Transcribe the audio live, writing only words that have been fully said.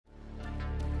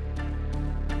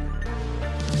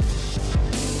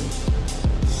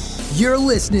You're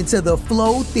listening to the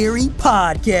Flow Theory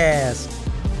Podcast.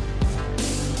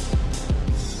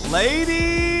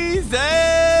 Ladies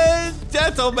and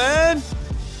gentlemen,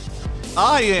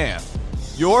 I am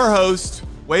your host,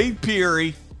 Wade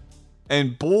Peary,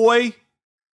 and boy,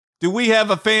 do we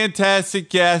have a fantastic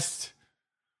guest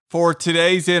for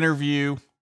today's interview.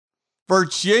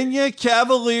 Virginia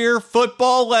Cavalier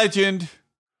football legend,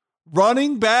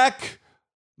 running back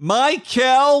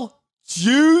Mikell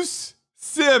Juice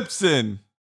Simpson.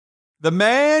 The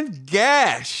man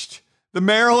gashed the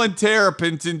Maryland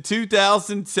Terrapins in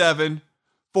 2007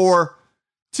 for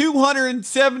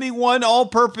 271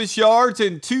 all-purpose yards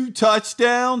and 2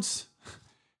 touchdowns.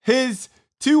 His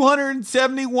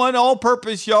 271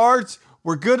 all-purpose yards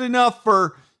were good enough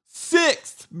for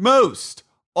 6th most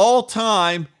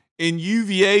all-time in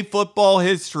UVA football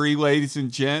history, ladies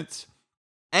and gents.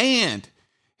 And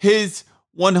his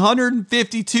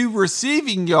 152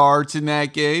 receiving yards in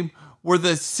that game were the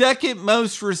 2nd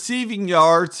most receiving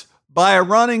yards by a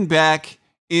running back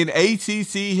in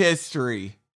ACC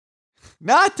history.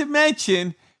 Not to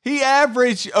mention, he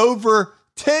averaged over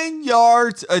 10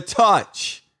 yards a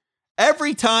touch.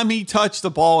 Every time he touched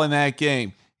the ball in that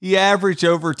game, he averaged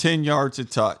over 10 yards a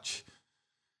touch.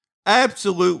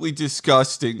 Absolutely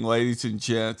disgusting, ladies and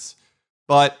gents.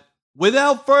 But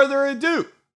without further ado,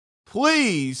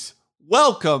 please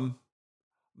welcome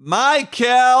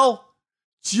Mikell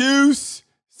Juice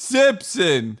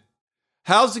Simpson.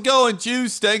 How's it going,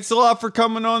 Juice? Thanks a lot for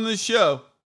coming on the show.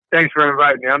 Thanks for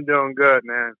inviting me. I'm doing good,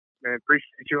 man. Appreciate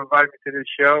you inviting me to this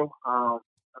show. I'm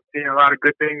seeing a lot of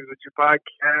good things with your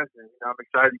podcast, and I'm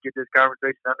excited to get this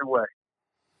conversation underway.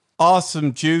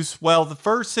 Awesome, Juice. Well, the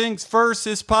first things first,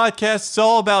 this podcast is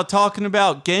all about talking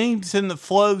about games in the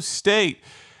Flow State.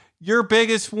 Your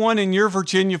biggest one in your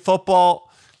Virginia football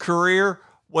career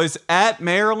was at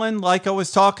Maryland, like I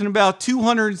was talking about,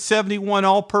 271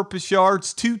 all-purpose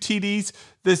yards, 2 TDs,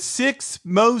 the 6th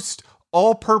most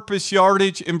all-purpose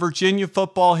yardage in Virginia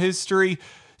football history.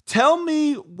 Tell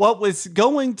me what was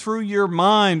going through your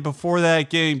mind before that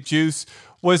game, Juice.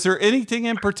 Was there anything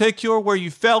in particular where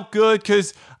you felt good?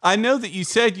 Because I know that you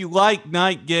said you liked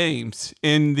night games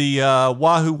in the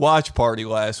Wahoo Watch Party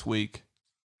last week.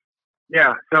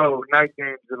 Yeah, so night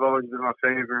games have always been my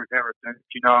favorite ever since,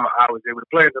 I was able to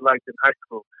play as a light in high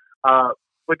school.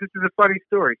 But this is a funny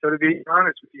story. So to be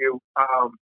honest with you,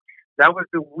 that was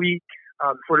the week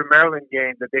before the Maryland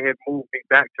game that they had moved me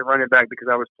back to running back because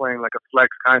I was playing like a flex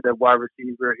kind of wide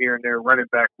receiver here and there, running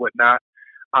back, whatnot.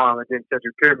 And then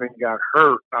Cedric Pierman got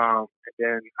hurt. And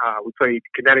then we played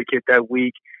Connecticut that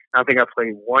week. I think I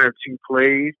played 1 or 2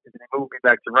 plays, and then they moved me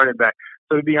back to running back.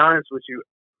 So to be honest with you,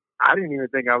 I didn't even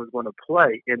think I was going to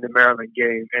play in the Maryland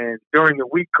game. And during the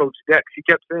week, Coach Dex, he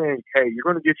kept saying, hey, you're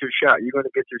going to get your shot. You're going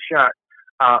to get your shot.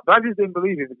 But I just didn't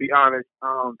believe it, to be honest.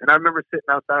 And I remember sitting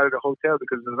outside of the hotel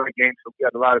because it was a night game, so we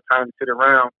had a lot of time to sit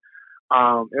around.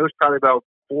 It was probably about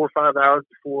 4 or 5 hours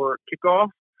before kickoff.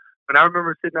 And I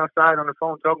remember sitting outside on the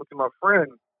phone talking to my friend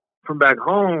from back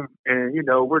home. And,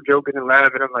 we're joking and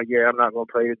laughing. I'm like, yeah, I'm not going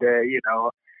to play today,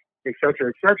 et cetera,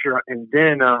 et cetera. And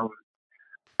then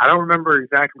I don't remember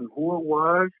exactly who it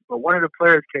was, but one of the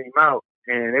players came out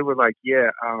and they were like,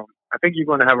 yeah, I think you're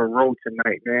going to have a role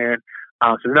tonight, man.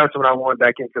 So that's when I went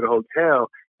back into the hotel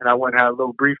and I went and had a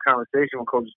little brief conversation with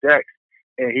Coach Dex,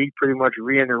 and he pretty much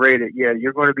reiterated, yeah,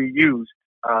 you're going to be used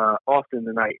often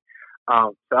tonight.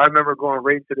 So I remember going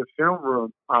right into the film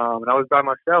room, and I was by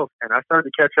myself, and I started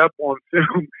to catch up on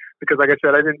film because, like I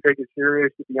said, I didn't take it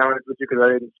serious, to be honest with you, because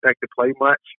I didn't expect to play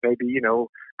much. Maybe, a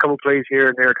couple plays here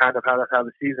and there, kind of how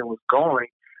the season was going.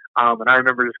 And I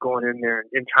remember just going in there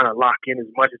and trying to lock in as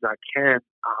much as I can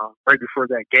right before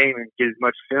that game and get as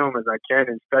much film as I can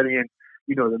and studying,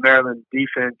 the Maryland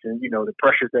defense and, the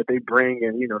pressures that they bring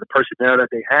and, the personnel that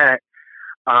they had.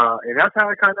 And that's how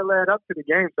it kind of led up to the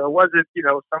game. So it wasn't,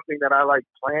 something that I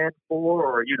planned for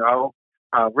or,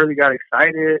 really got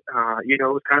excited. It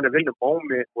was kind of in the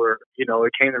moment where,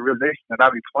 it came to realization that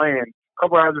I'd be playing a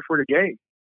couple hours before the game.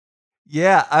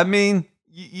 Yeah, I mean,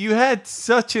 you had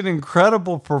such an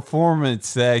incredible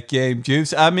performance that game,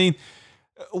 Juice. I mean,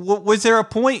 was there a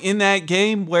point in that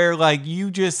game where you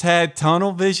just had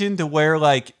tunnel vision to where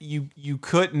you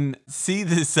couldn't see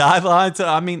the sidelines?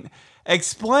 I mean,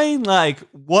 explain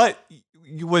what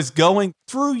was going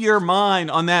through your mind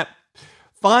on that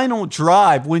final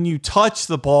drive when you touched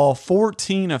the ball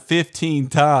 14 or 15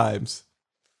 times.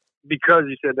 Because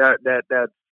you said that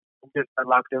just a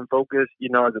locked in focus,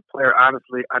 as a player,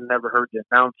 honestly, I never heard the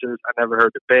announcers. I never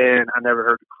heard the band. I never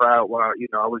heard the crowd while,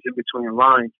 I was in between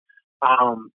lines.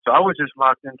 So I was just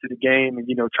locked into the game and,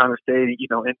 trying to stay,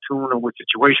 in tune on what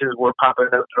situations were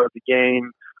popping up throughout the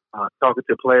game. talking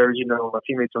to players, my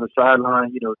teammates on the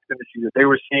sideline, the tendencies that they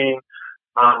were seeing.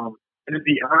 And to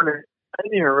be honest, I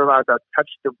didn't even realize I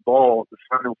touched the ball the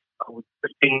final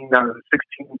 15 out of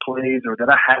 16 plays, or that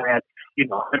I had,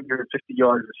 150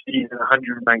 yards receiving,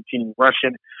 119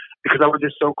 rushing, because I was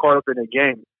just so caught up in the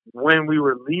game. When we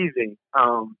were leaving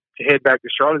to head back to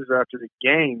Charlottesville after the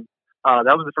game,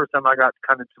 that was the first time I got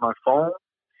kind of to my phone.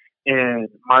 And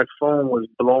my phone was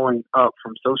blowing up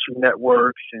from social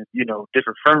networks and,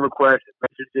 different friend requests and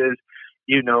messages,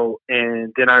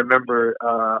 and then I remember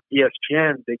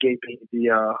ESPN, they gave me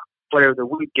the Player of the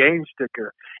Week game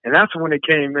sticker. And that's when it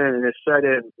came in and it said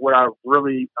in what I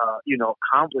really,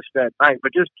 accomplished that night.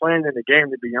 But just playing in the game,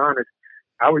 to be honest,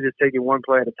 I was just taking one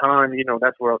play at a time.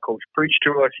 That's what our coach preached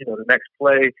to us. The next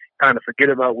play, kind of forget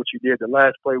about what you did the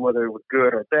last play, whether it was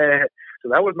good or bad. So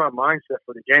that was my mindset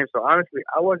for the game. So honestly,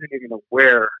 I wasn't even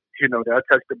aware, that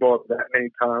I touched the ball that many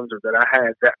times, or that I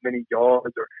had that many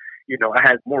yards, or, I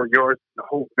had more yards than the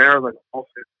whole Maryland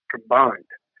offense combined.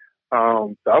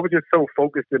 So I was just so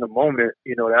focused in the moment,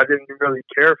 that I didn't really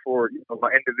care for,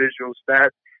 my individual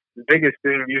stats. The biggest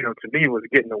thing, to me was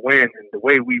getting the win, and the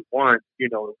way we won,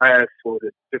 the last,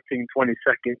 15, 20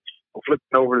 seconds,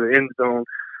 flipping over the end zone,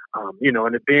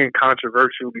 and it being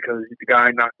controversial because the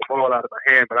guy knocked the ball out of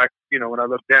my hand. But when I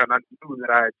looked down, I knew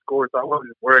that I had scored, so I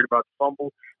wasn't worried about the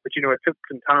fumble. But, it took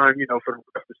some time, for the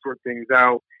rest to sort things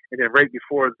out. And then right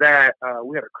before that,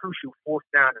 we had a crucial 4th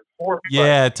down and 4.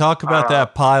 Yeah, talk about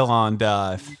that pylon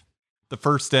dive, the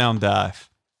first down dive.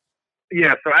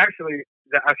 Yeah, so actually,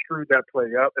 I screwed that play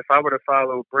up. If I would have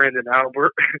followed Brandon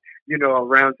Albert,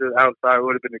 around to the outside, it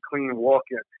would have been a clean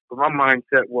walk-in. But my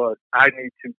mindset was, I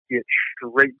need to get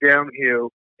straight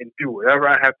downhill and do whatever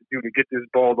I have to do to get this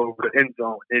ball over the end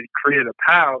zone. It created a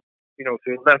pile, so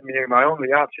it left me, my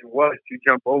only option was to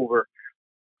jump over.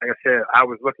 Like I said, I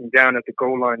was looking down at the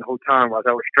goal line the whole time as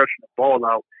I was stretching the ball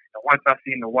out. And once I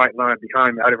seen the white line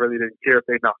behind me, I really didn't care if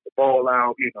they knocked the ball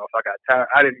out, if I got tired.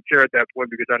 I didn't care at that point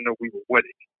because I know we were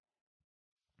winning.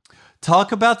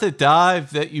 Talk about the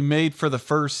dive that you made for the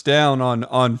first down on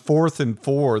 4th and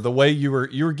 4, the way you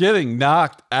were getting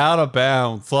knocked out of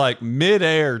bounds, like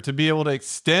midair, to be able to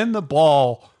extend the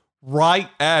ball right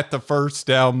at the first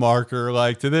down marker.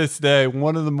 Like, to this day,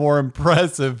 one of the more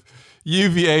impressive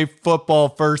UVA football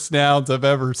first downs I've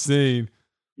ever seen.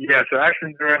 Yeah, so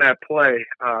actually during that play,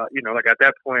 like at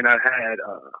that point I had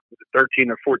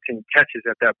 13 or 14 catches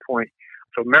at that point.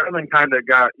 So Maryland kind of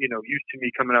got, used to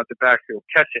me coming out the backfield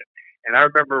catching. And I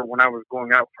remember when I was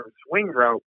going out for a swing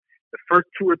route, the first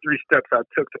 2 or 3 steps I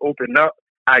took to open up,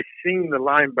 I seen the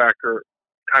linebacker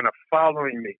kind of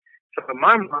following me. So in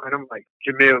my mind, I'm like,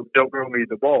 Jamil, don't throw me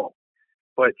the ball.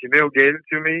 But Jamil gave it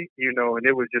to me, and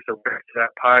it was just a rest to that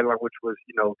pylon, which was,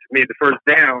 to me, the first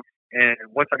down. And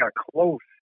once I got close,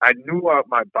 I knew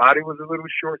my body was a little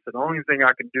short. So the only thing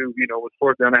I could do, was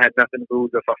 4th down. I had nothing to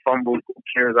lose. If I fumbled, who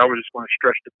cares? I was just going to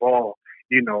stretch the ball,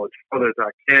 as far as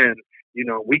I can.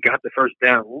 We got the first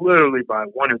down literally by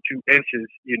 1 or 2 inches,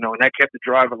 and that kept the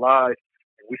drive alive.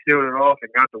 And we sealed it off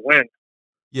and got the win.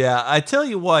 Yeah, I tell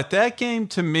you what, that game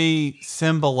to me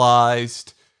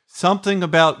symbolized something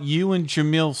about you and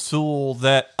Jamil Sewell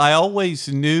that I always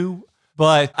knew,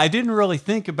 but I didn't really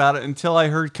think about it until I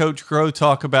heard Coach Groh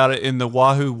talk about it in the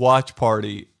Wahoo watch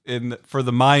party for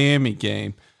the Miami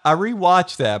game. I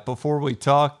rewatched that before we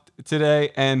talked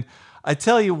today, and I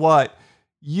tell you what,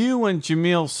 you and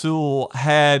Jamil Sewell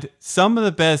had some of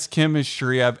the best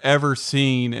chemistry I've ever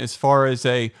seen as far as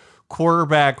a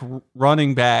quarterback,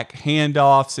 running back,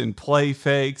 handoffs and play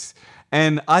fakes.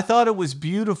 And I thought it was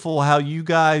beautiful how you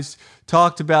guys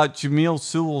talked about Jamil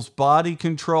Sewell's body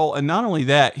control. And not only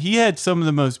that, he had some of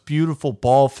the most beautiful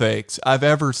ball fakes I've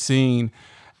ever seen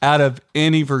out of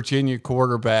any Virginia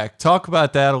quarterback. Talk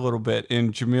about that a little bit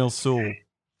in Jamil Sewell.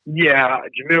 Yeah,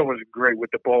 Jamil was great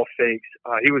with the ball fakes.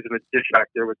 He was a magician back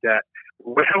there with that.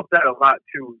 What helped that a lot,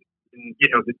 too,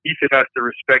 the defense has to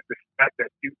respect the fact that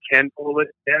you can pull it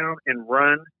down and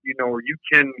run, or you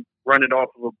can run it off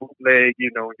of a bootleg,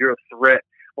 you're a threat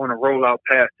on a rollout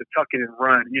pass to tuck it and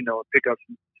run, and pick up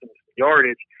some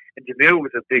yardage. And Jamil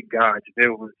was a big guy.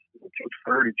 Jamil was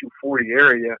 230, 240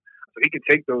 area. So he could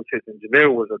take those hits, and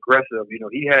Jamil was aggressive.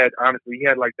 He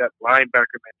had like that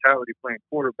linebacker mentality playing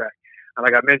quarterback. And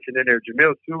like I mentioned in there,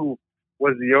 Jamil Sewell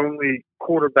was the only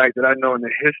quarterback that I know in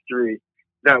the history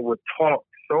that would talk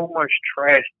so much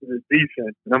trash to the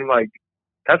defense. And I'm like,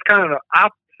 that's kind of the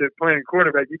opposite playing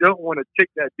quarterback. You don't want to tick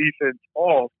that defense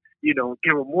off, give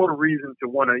them more reason to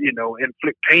want to,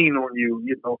 inflict pain on you,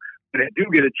 when they do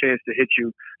get a chance to hit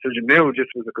you. So Jamil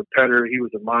just was a competitor. He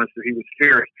was a monster. He was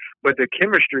fierce. But the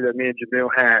chemistry that me and Jamil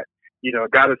had,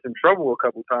 got us in trouble a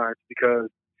couple times because,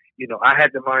 I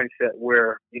had the mindset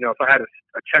where, if I had a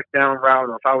check down route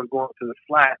or if I was going to the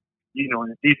flat, and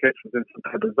the defense was in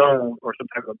some type of zone or some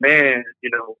type of man,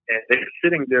 and they were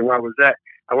sitting there where I was at,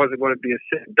 I wasn't going to be a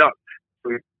sitting duck.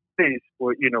 So if things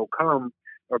would, come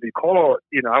or be called,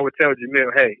 I would tell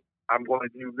Jamil, hey, I'm going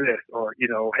to do this, or,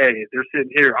 hey, if they're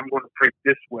sitting here, I'm going to break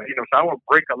this way. So I would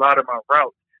break a lot of my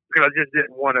routes because I just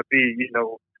didn't want to be,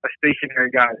 a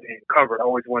stationary guy being covered. I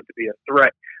always wanted to be a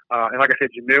threat. And like I said,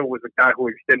 Jamil was a guy who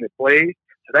extended plays.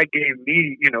 So that gave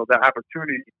me, the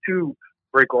opportunity to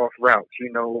break off routes,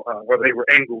 whether they were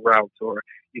angle routes or,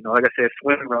 like I said,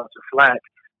 swing routes or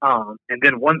flats. And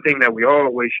then one thing that we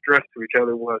always stressed to each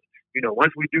other was,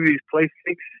 once we do these play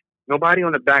fakes, nobody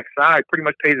on the backside pretty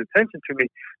much pays attention to me.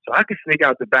 So I could sneak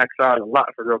out the backside a lot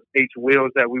for those H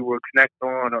wheels that we would connect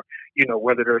on or,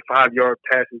 whether they're 5-yard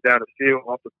passes down the field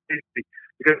off the 50,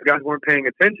 because guys weren't paying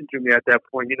attention to me at that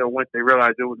point, once they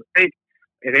realized it was a fake.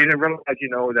 And they didn't realize,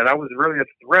 that I was really a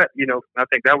threat, I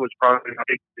think that was probably my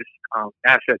biggest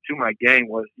asset to my game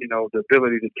was, the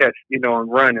ability to catch,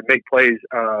 and run and make plays,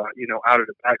 out of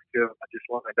the backfield. I just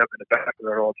lined up in the back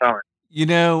of it all the time.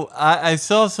 I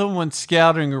saw someone's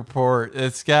scouting report,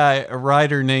 this guy, a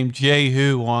writer named Jay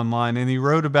Hu online, and he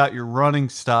wrote about your running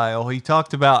style. He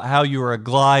talked about how you were a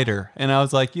glider. And I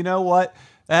was like, you know what?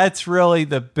 That's really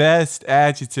the best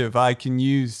adjective I can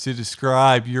use to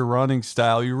describe your running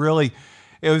style.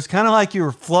 It was kind of like you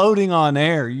were floating on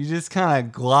air. You just kind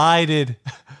of glided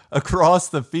across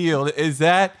the field. Is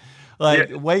that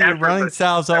the way your running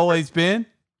style's always been?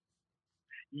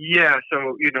 Yeah.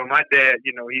 So, my dad,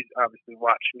 he's obviously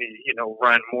watched me,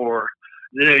 run more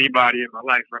than anybody in my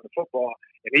life running football.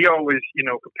 And he always,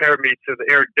 compared me to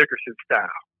the Eric Dickerson style.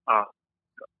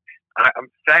 I'm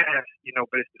fast,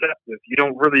 but it's deceptive. You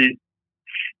don't really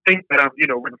think that I'm,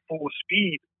 running full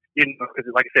speed, because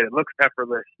like I said, it looks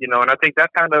effortless, and I think that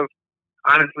kind of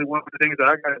honestly one of the things that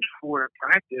I got for in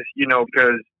practice,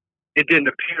 because it didn't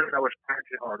appear that I was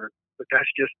practicing harder, but that's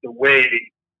just the way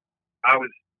I was,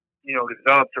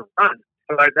 developed to run.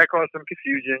 So like that caused some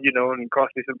confusion, and it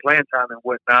cost me some playing time and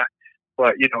whatnot.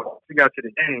 But, once we got to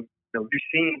the game, you've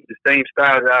seen the same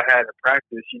style that I had in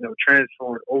practice,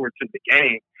 transformed over to the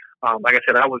game. Like I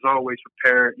said, I was always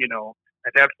prepared,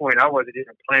 at that point, I wasn't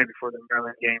even playing before the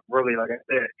Maryland game. Really, like I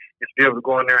said, just be able to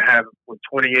go in there and have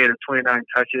 28 or 29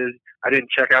 touches. I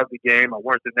didn't check out the game. I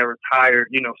wasn't never tired,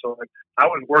 so like I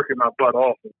was working my butt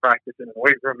off in practice in the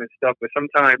weight room and stuff. But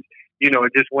sometimes, it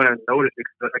just went unnoticed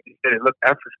because, like you said, it looked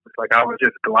effortless. Like I was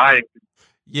just gliding.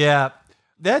 Yeah.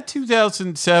 That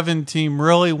 2007 team,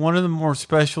 really one of the more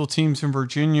special teams in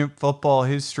Virginia football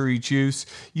history, Juice.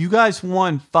 You guys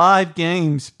won 5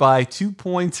 games by 2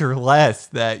 points or less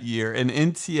that year, an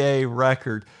NCAA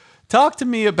record. Talk to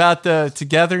me about the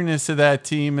togetherness of that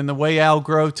team and the way Al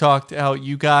Groh talked out.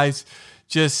 You guys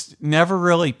just never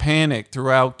really panicked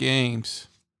throughout games.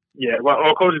 Yeah, well,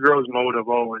 Coach Groh's motive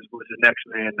always was the next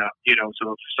man up.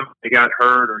 So if somebody got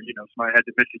hurt or, somebody had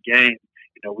to miss a game,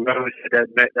 we always had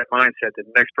that mindset that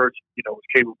the next person, was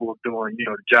capable of doing,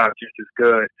 the job just as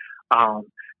good.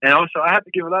 And also, I have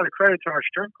to give a lot of credit to our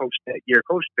strength coach that year,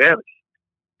 Coach Bailey.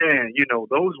 And,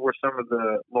 those were some of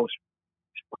the most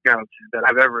workouts that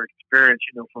I've ever experienced,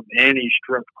 from any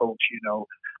strength coach,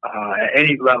 at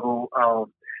any level.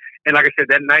 And like I said,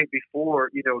 that night before,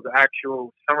 the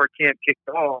actual summer camp kicked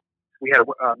off, we had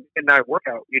a midnight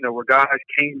workout, where guys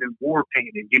came in war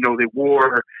painted. They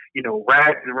wore,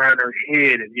 rags around their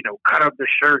head and, cut up the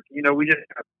shirt. We just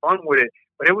had fun with it.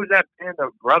 But it was that band of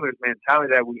brothers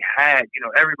mentality that we had.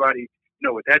 Everybody,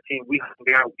 with that team, we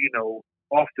hung out,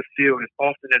 off the field as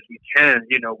often as we can.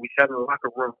 We sat in the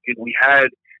locker room and we had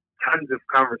tons of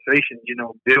conversations,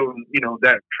 building,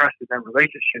 that trust and that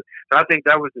relationship. So I think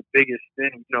that was the biggest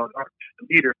thing, our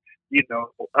leader,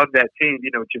 of that team,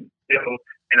 Jim Bill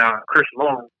and Chris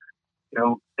Long,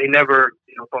 they never,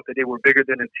 thought that they were bigger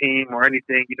than a team or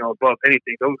anything, above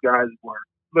anything. Those guys were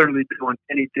literally doing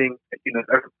anything that,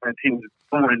 every team was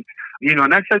doing,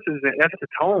 and that's the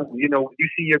tone, when you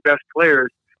see your best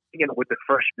players, with the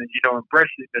freshmen,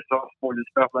 embracing the sophomores and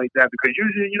stuff like that, because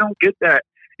usually you don't get that,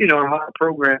 in a lot of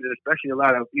programs, and especially a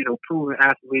lot of, proven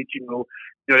athletes,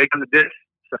 they come to this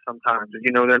sometimes,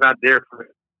 and, they're not there for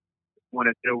want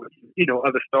to deal with,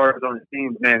 other stars on the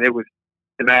team. Man, it was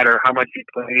no matter how much you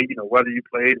played, whether you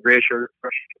played red shirt,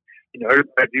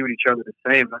 everybody viewed each other the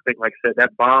same. I think, like I said,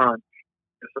 that bond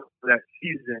for that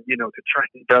season, to trust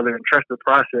each other and trust the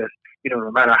process,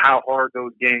 no matter how hard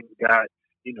those games got,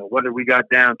 whether we got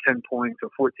down 10 points or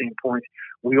 14 points,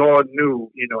 we all knew,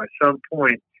 at some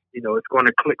point, it's going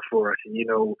to click for us. And,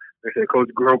 They said Coach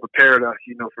Grove prepared us,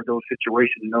 for those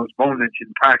situations and those moments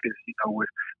in practice,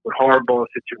 with hardball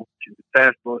situations,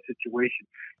 fastball situations,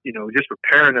 just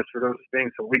preparing us for those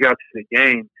things. So we got to the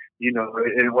game,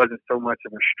 it wasn't so much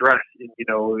of a stress. And,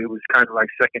 it was kind of like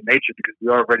second nature because we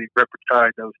already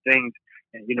repertorized those things.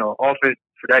 And, offense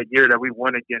for that year that we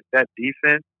won against that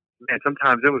defense, man,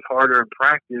 sometimes it was harder in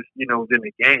practice, than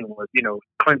the game was,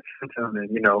 Clint Simpson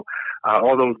and,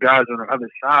 all those guys on the other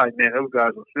side, man, those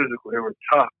guys were physical. They were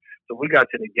tough. So we got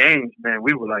to the games, man,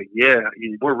 we were like, yeah,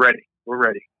 we're ready. We're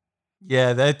ready.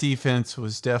 Yeah, that defense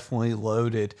was definitely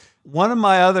loaded. One of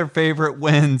my other favorite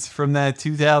wins from that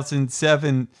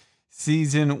 2007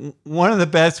 season, one of the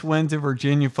best wins in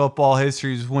Virginia football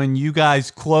history, is when you guys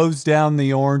closed down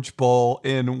the Orange Bowl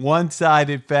in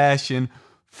one-sided fashion,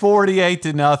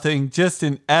 48-0, just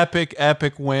an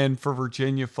epic win for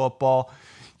Virginia football.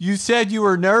 You said you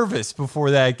were nervous before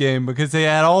that game because they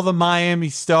had all the Miami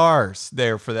stars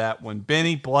there for that one.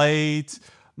 Benny Blades,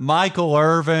 Michael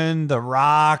Irvin, The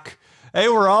Rock. They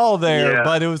were all there, yeah.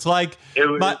 But it was like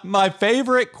my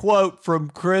favorite quote from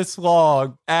Chris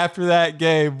Long after that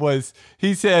game was,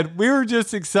 he said, "We were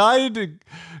just excited to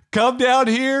come down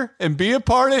here and be a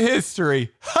part of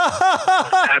history."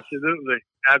 Absolutely.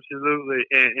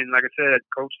 And like I said,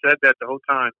 Coach said that the whole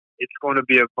time. It's going to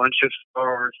be a bunch of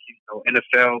stars,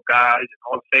 NFL guys and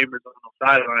Hall of Famers on the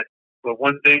sideline. But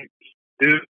one thing to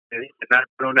do is not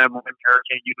put on that Miami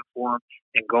Hurricane uniform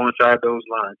and go inside those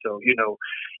lines. So,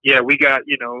 we got,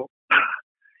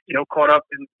 caught up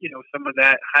in, some of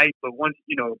that hype. But once,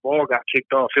 the ball got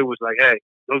kicked off, it was like, hey,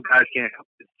 those guys can't help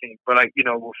this team. But,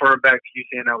 referring back to you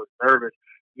saying I was nervous,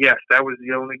 yes, that was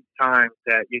the only time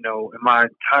that, in my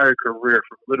entire career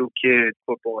from little kid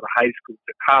football to high school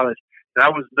to college, that I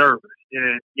was nervous.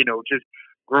 And, just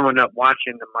growing up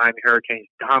watching the Miami Hurricanes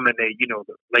dominate,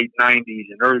 the late 90s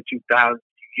and early 2000s,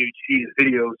 you'd see the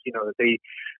videos, that they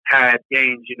had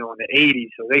games, in the 80s.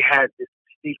 So they had this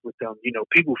mystique with them.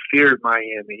 People feared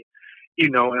Miami,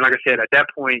 and like I said, at that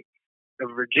point, the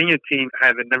Virginia team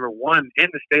having never won in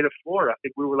the state of Florida. I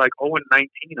think we were like 0-19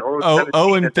 or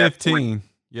 0-17. 0-15.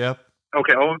 Yep.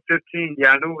 Okay, 0-15.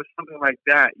 Yeah, I knew it was something like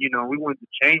that. We wanted to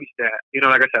change that.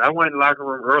 Like I said, I went in the locker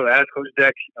room early. I asked Coach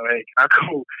Dex, hey, can I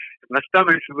go? My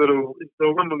stomach's it's a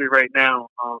little rumbly right now.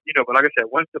 But like I said,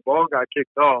 once the ball got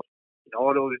kicked off,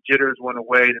 all those jitters went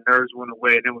away, the nerves went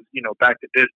away, and it was, back to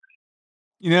business.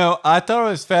 I thought it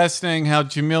was fascinating how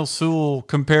Jamil Sewell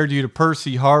compared you to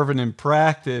Percy Harvin in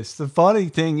practice. The funny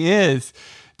thing is,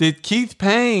 did Keith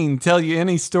Payne tell you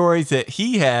any stories that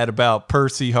he had about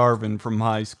Percy Harvin from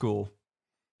high school?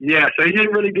 Yeah, so he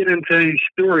didn't really get into any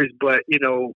stories, but,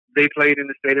 they played in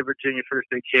the state of Virginia for the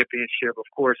state championship, of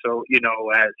course. So,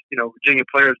 as, Virginia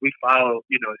players, we follow,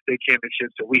 the state championship.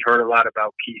 So we heard a lot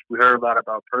about Keith. We heard a lot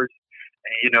about Percy.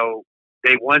 And,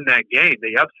 they won that game.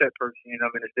 They upset Percy and them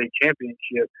in the state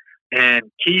championship. And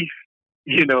Keith,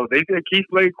 they said Keith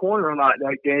played corner a lot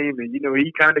that game. And,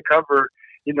 he kind of covered,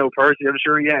 Percy. I'm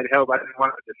sure he had help. I didn't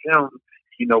watch the film.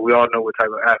 We all know what type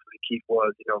of athlete Keith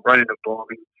was, running the ball.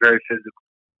 He was very physical.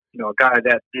 A guy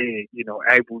that big,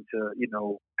 able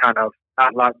to, kind of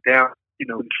not lock down,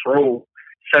 control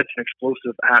such an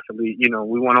explosive athlete.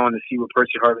 We went on to see what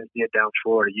Percy Harvin did down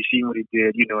Florida. You see what he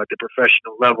did, at the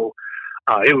professional level.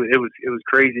 It was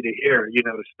crazy to hear,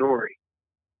 the story.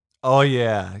 Oh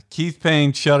yeah, Keith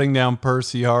Payne shutting down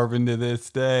Percy Harvin to this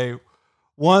day.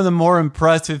 One of the more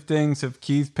impressive things of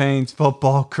Keith Payne's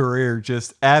football career,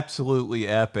 just absolutely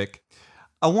epic.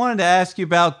 I wanted to ask you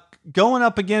about going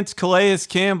up against Calais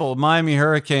Campbell, Miami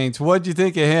Hurricanes. What'd you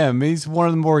think of him? He's one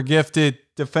of the more gifted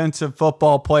defensive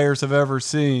football players I've ever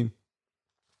seen.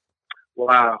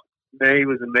 Wow. Man, he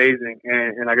was amazing.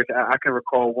 And like I said, I can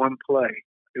recall one play.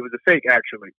 It was a fake,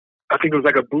 actually. I think it was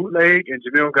like a bootleg, and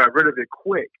Jamil got rid of it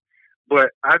quick. But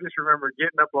I just remember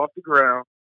getting up off the ground.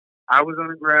 I was on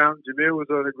the ground, Jamil was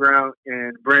on the ground,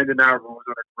 and Brandon Albert was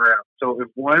on the ground. So if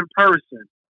one person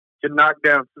can knock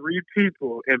down three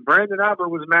people, and Brandon Albert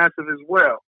was massive as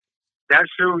well, that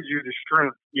shows you the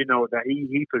strength, that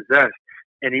he possessed.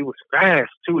 And he was fast,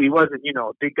 too. He wasn't,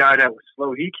 a big guy that was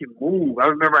slow. He can move. I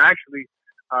remember actually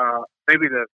maybe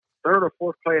the third or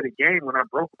fourth play of the game when I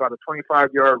broke about a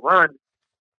 25-yard run,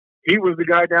 he was the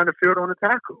guy down the field on the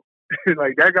tackle.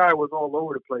 Like, that guy was all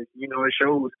over the place. It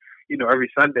shows,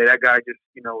 every Sunday that guy just,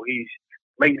 he's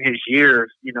late in his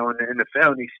years, in the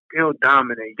NFL, and he's still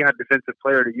dominant. He got Defensive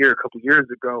Player of the Year a couple years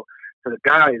ago. So the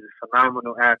guy is a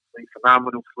phenomenal athlete,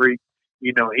 phenomenal freak.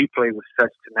 He played with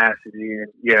such tenacity. And,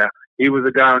 yeah, he was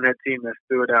a guy on that team that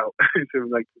stood out. So,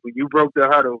 like, when you broke the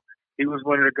huddle, he was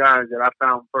one of the guys that I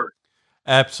found first.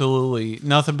 Absolutely.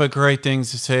 Nothing but great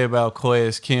things to say about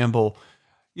Calais Campbell.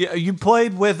 Yeah, you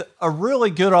played with a really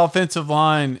good offensive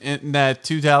line in that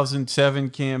 2007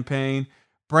 campaign.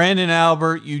 Brandon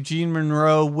Albert, Eugene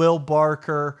Monroe, Will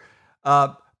Barker.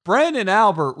 Uh, Brandon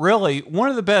Albert, really one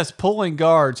of the best pulling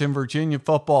guards in Virginia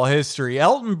football history.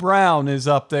 Elton Brown is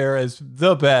up there as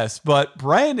the best, but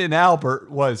Brandon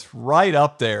Albert was right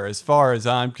up there as far as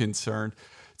I'm concerned.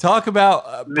 Talk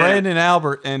about Brandon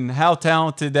Albert and how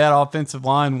talented that offensive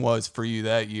line was for you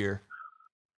that year.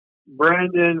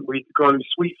 Brandon, we call him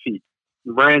Sweet Feet.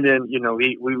 Brandon,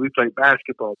 we played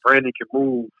basketball. Brandon can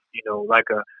move, like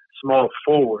a small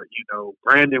forward.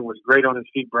 Brandon was great on his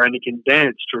feet. Brandon can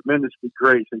dance tremendously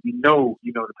great. So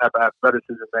the type of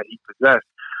athleticism that he possessed.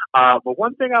 But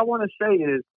one thing I want to say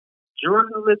is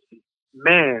Jordan Lipsy,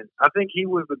 man, I think he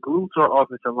was the glue to our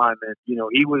offensive lineman.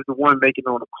 He was the one making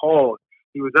all the calls.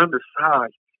 He was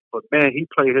undersized, but man, he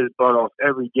played his butt off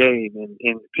every game.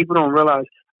 And people don't realize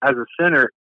as a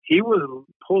center, he was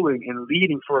pulling and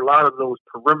leading for a lot of those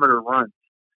perimeter runs.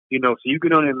 So you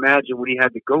can only imagine what he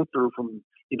had to go through from,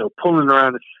 pulling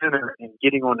around the center and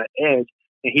getting on the edge.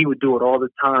 And he would do it all the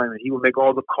time. And he would make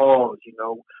all the calls,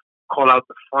 call out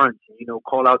the front,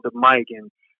 call out the mic.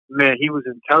 And man, he was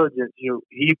intelligent.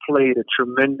 He played a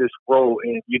tremendous role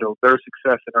in, their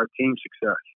success and our team's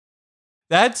success.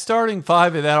 That starting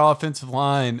five of that offensive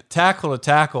line, tackle to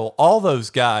tackle, all those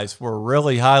guys were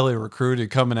really highly recruited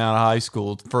coming out of high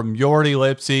school. From Yorty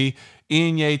Lipsy,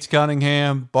 Ian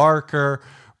Yates-Cunningham, Barker,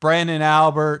 Brandon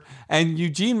Albert, and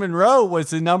Eugene Monroe was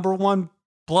the #1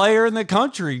 player in the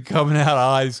country coming out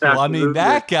of high school. Absolutely. I mean,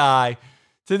 that guy,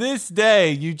 to this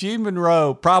day, Eugene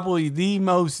Monroe, probably the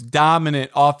most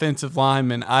dominant offensive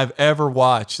lineman I've ever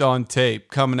watched on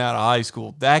tape coming out of high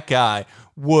school. That guy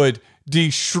would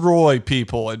destroy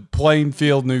people in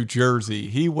Plainfield, New Jersey.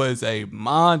 He was a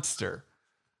monster.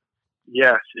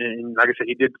 Yes, and like I said,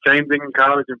 he did the same thing in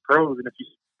college and pros. And if you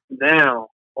see now,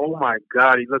 oh my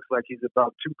God, he looks like he's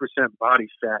about 2% body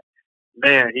fat.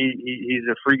 Man, he's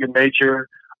a freak of nature.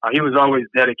 He was always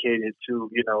dedicated to,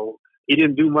 he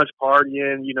didn't do much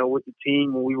partying, with the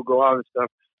team when we would go out and stuff.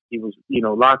 He was,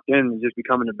 locked in and just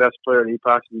becoming the best player that he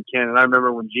possibly can. And I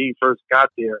remember when Gene first got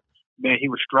there, man, he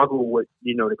would struggle with,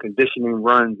 the conditioning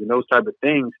runs and those type of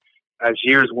things. As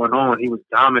years went on, he was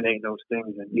dominating those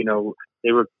things, and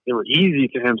they were easy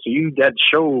to him. So that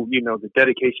showed, the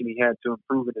dedication he had to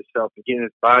improving himself and getting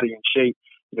his body in shape.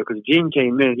 Because Gene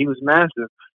came in, he was massive,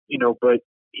 but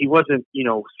he wasn't,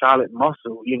 solid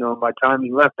muscle. By the time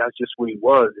he left, that's just what he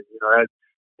was. And,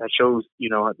 that shows,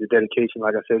 the dedication,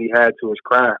 like I said, he had to his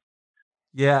craft.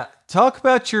 Yeah. Talk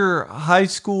about your high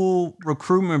school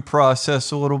recruitment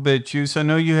process a little bit, Juice. I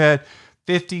know you had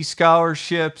 50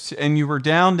 scholarships and you were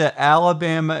down to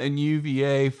Alabama and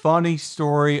UVA. Funny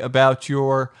story about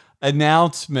your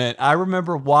announcement. I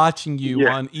remember watching you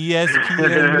on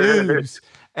ESPN News,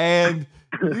 and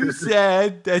you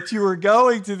said that you were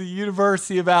going to the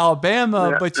University of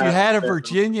Alabama, but you had a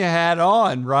Virginia hat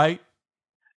on, right?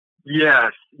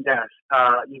 Yes. That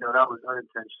was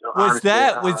unintentional. Was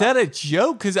that a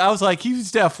joke? Because I was like, he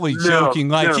was definitely joking.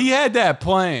 Like he had that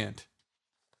planned.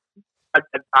 I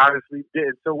honestly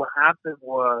did. So what happened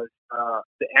was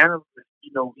the analyst,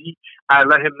 I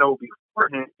let him know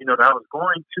beforehand, that I was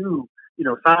going to,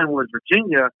 sign with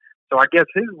Virginia. So I guess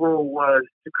his role was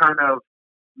to kind of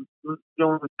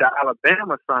go with the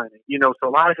Alabama signing. So a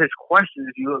lot of his questions,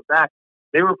 if you look back,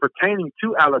 they were pertaining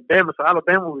to Alabama. So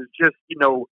Alabama was just,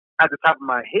 at the top of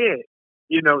my head,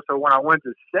 so when I went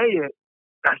to say it,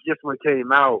 that's just what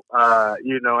came out,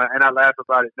 and I laugh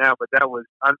about it now, but that was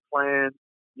unplanned.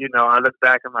 I look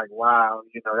back and I'm like, wow,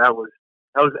 that was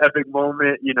an epic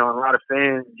moment, and a lot of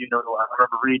fans, I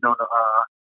remember reading on the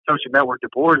social network, the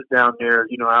boards down there,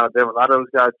 Alabama, a lot of those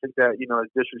guys think that, as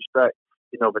disrespect,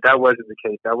 but that wasn't the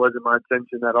case. That wasn't my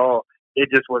intention at all. It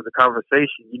just was a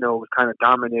conversation, it was kind of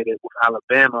dominated with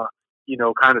Alabama,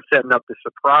 kind of setting up the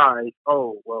surprise.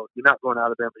 Oh, well, you're not going to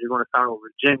Alabama. You're going to sign with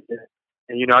Virginia.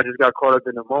 And, I just got caught up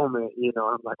in the moment.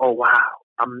 I'm like, oh, wow,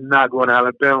 I'm not going to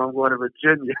Alabama. I'm going to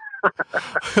Virginia.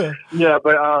 Yeah,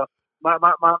 but my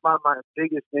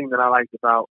biggest thing that I liked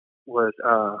about was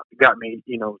got me,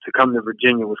 to come to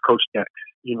Virginia was Coach Dex.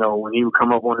 When he would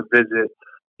come up on a visit,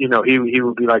 he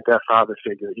would be like that father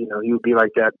figure. He would be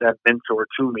like that mentor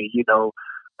to me,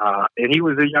 and he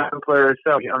was a young player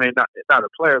himself. I mean, not a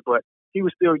player, but he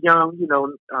was still young,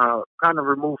 kind of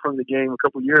removed from the game a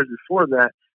couple years before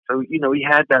that. So, he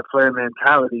had that player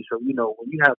mentality. So, when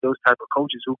you have those type of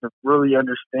coaches who can really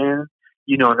understand,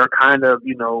 and they're kind of,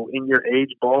 in your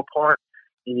age ballpark,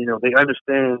 and, they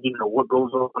understand, what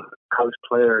goes on with a college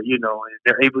player, and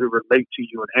they're able to relate to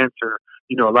you and answer,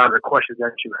 a lot of the questions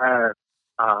that you have.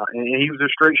 and he was a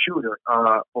straight shooter.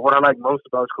 But what I like most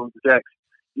about Coach Dex,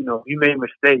 he made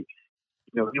mistakes.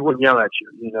 He wouldn't yell at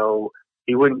you.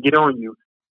 He wouldn't get on you.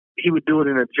 He would do it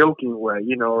in a joking way.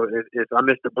 If I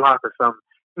missed a block or something,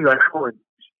 he'd be like, "Oh,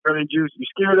 really, Juice? You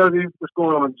scared of you? What's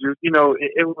going on, Juice?"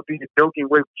 It would be a joking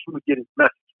way, but he would get his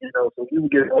message. So he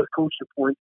would get us coach your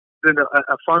point in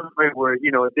a fun way where it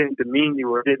didn't demean you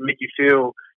or it didn't make you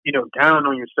feel down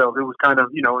on yourself. It was kind of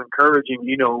encouraging,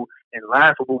 and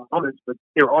laughable moments, but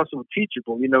they were also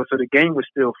teachable. So the game was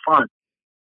still fun.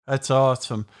 That's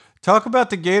awesome. Talk about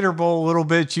the Gator Bowl a little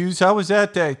bit, Juice. I was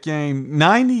at that game.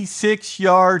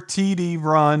 96-yard TD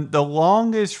run, the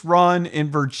longest run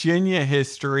in Virginia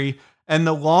history, and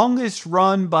the longest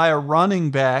run by a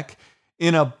running back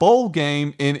in a bowl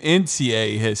game in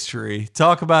NCAA history.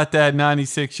 Talk about that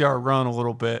 96-yard run a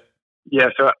little bit. Yeah,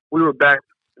 so we were back,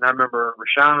 and I remember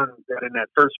Rashawn got in that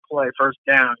first play, first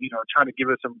down, trying to give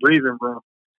us some breathing room.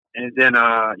 And then,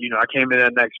 I came in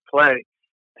that next play,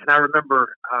 and I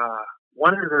remember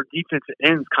one of their defensive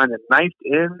ends kind of knifed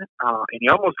in, and he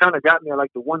almost kind of got me at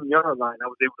like the 1 yard line. I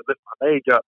was able to lift my leg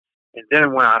up. And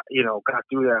then when I, got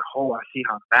through that hole, I see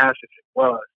how massive it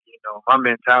was. My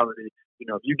mentality,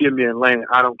 if you give me a lane,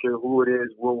 I don't care who it is,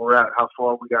 where we're at, how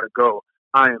far we got to go.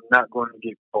 I am not going to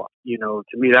get caught. To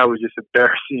me, that was just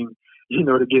embarrassing,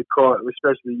 to get caught,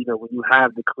 especially, when you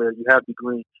have the clear, you have the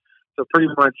green. So pretty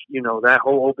much, that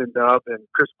hole opened up, and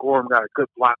Chris Gorham got a good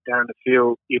block down the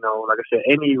field. Like I said,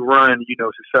 any run,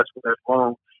 successful that's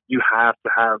long, you have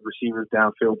to have receivers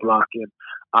downfield blocking.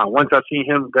 Once I see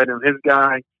him getting his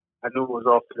guy, I knew it was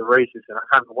off to the races, and I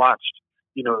kind of watched,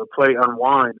 the play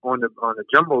unwind on the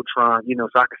Jumbotron,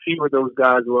 so I could see where those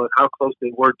guys were, how close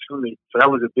they were to me. So that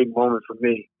was a big moment for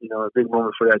me, a big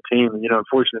moment for that team. And,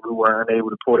 unfortunately, we were unable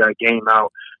to pull that game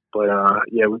out. But,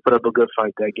 we put up a good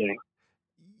fight that game.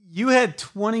 You had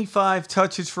 25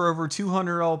 touches for over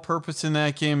 200 all-purpose in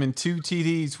that game and 2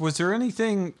 TDs. Was there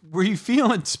anything, were you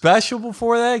feeling special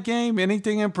before that game?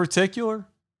 Anything in particular?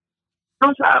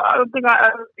 I don't think I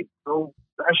so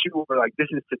special or like this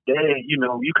is today. You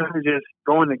kind of just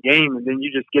go in the game and then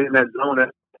you just get in that zone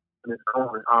and it's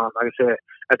going. Like I said,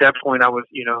 at that point I was,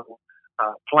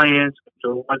 playing,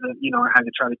 so it wasn't, I had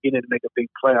to try to get in and make a big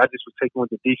play. I just was taking what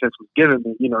the defense was giving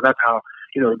me. That's how,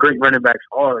 the great running backs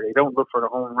are. They don't look for the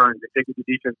home runs. They take what the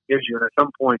defense gives you, and at some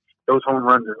point, those home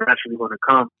runs are naturally going to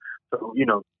come. So,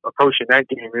 approaching that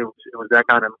game, it was that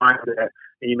kind of mindset.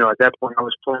 And, at that point, I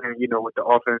was playing, with the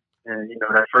offense and,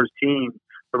 that first team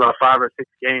for about 5 or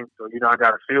 6 games. So, I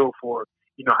got a feel for,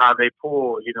 how they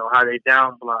pull, how they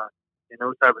down block, and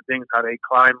those type of things, how they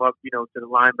climb up, to the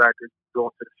linebackers, go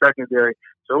to the secondary.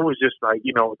 So it was just like,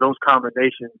 those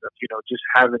combinations of, just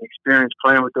having experience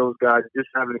playing with those guys, just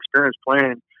having experience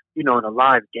playing, in a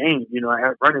live game,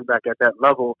 at running back at that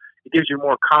level, it gives you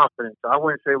more confidence. So I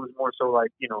wouldn't say it was more so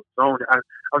like, zone. I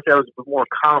would say I was more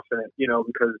confident,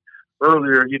 because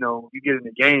earlier, you get in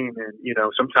the game and,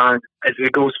 sometimes as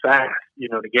it goes fast,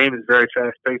 the game is very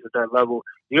fast paced at that level.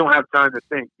 You don't have time to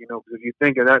think, because if you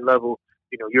think at that level,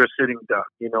 you're a sitting duck,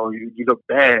 you look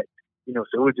bad, so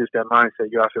it was just that mindset.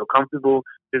 I feel comfortable.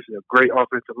 This is a great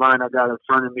offensive line I got in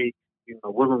front of me.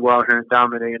 We're going to go out here and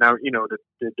dominate. And,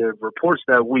 the reports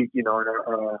that week, in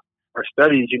our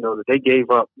studies, that they gave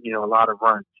up, a lot of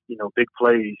runs, big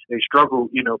plays. They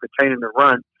struggled, containing the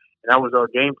run. And that was our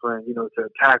game plan, to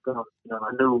attack them.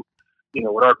 I knew,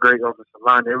 with our great offensive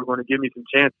line, they were going to give me some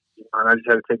chances, and I just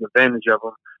had to take advantage of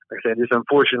them. Like I said, just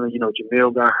unfortunately,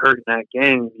 Jamil got hurt in that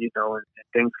game, and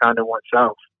things kind of went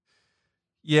south.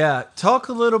 Yeah. Talk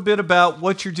a little bit about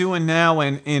what you're doing now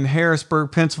in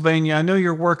Harrisburg, Pennsylvania. I know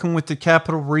you're working with the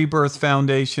Capital Rebirth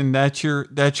Foundation. That's your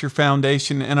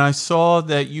foundation. And I saw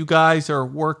that you guys are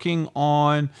working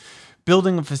on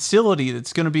building a facility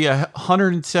that's going to be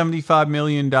 $175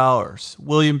 million,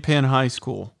 William Penn High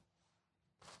School.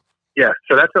 Yeah.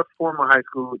 So that's a former high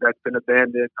school that's been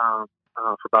abandoned for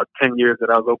about 10 years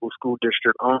that our local school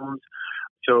district owns.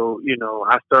 So,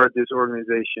 I started this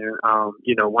organization,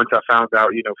 once I found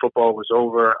out, football was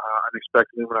over,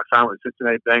 unexpectedly when I found with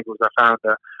Cincinnati Bengals, I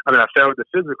failed the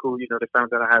physical, they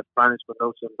found that I had spinal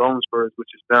stenosis and bone spurs, which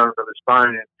is down on the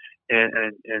spine,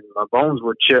 and my bones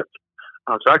were chipped.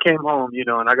 So I came home,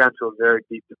 and I got into a very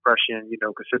deep depression,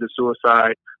 considered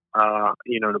suicide.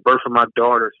 The birth of my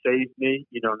daughter saved me,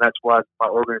 and that's why my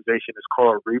organization is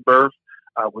called Rebirth.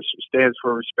 Which stands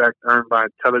for respect earned by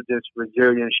intelligence,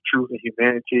 resilience, truth, and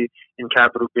humanity, and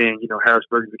capital being,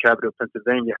 Harrisburg is the capital of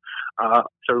Pennsylvania.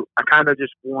 So I kind of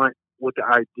just want with the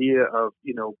idea of,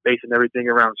 basing everything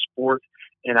around sports.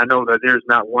 And I know that there's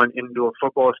not one indoor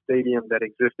football stadium that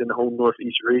exists in the whole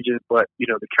Northeast region, but,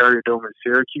 the Carrier Dome in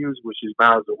Syracuse, which is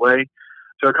miles away.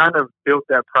 So I kind of built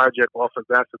that project off of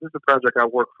that. So this is a project I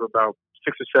worked for about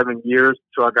 6 or 7 years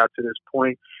till I got to this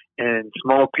point, and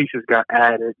small pieces got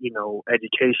added,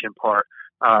 education part,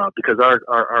 because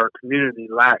our community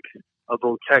lacks a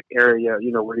vo-tech area,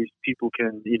 where these people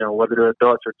can, whether they're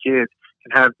adults or kids,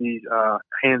 can have these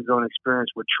hands-on experience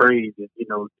with trades and,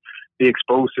 be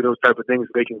exposed to those type of things.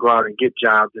 They can go out and get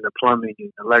jobs in the plumbing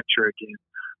and electric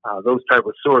and those type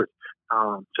of sorts.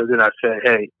 So then I said,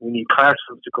 hey, we need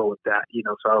classrooms to go with that,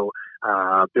 so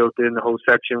built in the whole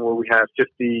section where we have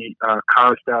 50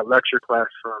 college-style lecture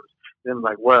classrooms. Then I'm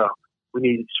like, well, we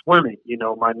need swimming,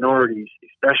 minorities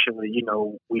especially,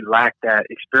 we lack that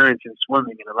experience in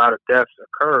swimming, and a lot of deaths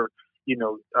occur,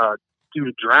 due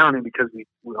to drowning because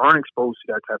we aren't exposed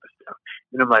to that type of stuff.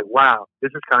 And I'm like, wow,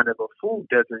 this is kind of a food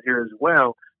desert here as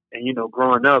well. And,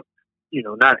 growing up,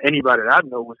 not anybody that I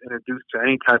know was introduced to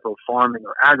any type of farming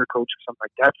or agriculture, something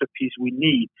like that's a piece we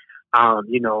need. And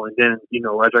then,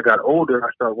 as I got older, I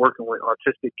started working with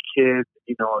autistic kids,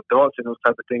 adults and those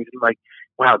type of things. And like,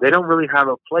 wow, they don't really have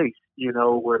a place,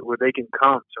 where they can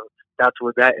come. So that's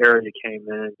where that area came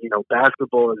in.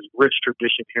 Basketball is rich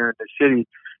tradition here in the city,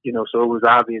 so it was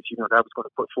obvious, that I was going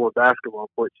to put 4 basketball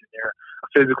courts in there.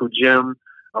 A physical gym,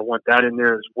 I want that in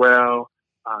there as well.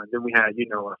 Then we had,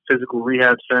 a physical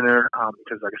rehab center,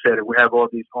 because like I said, we have all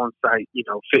these on-site,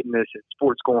 fitness and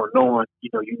sports going on,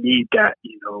 you need that,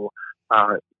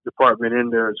 department in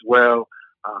there as well.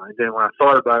 And then when I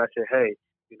thought about it, I said, hey,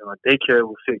 a daycare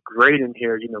will fit great in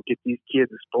here, get these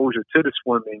kids exposure to the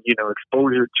swimming,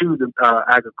 exposure to the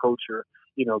agriculture,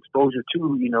 exposure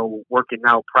to, working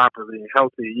out properly and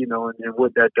healthy, and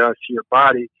what that does to your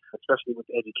body, especially with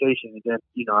education. And then,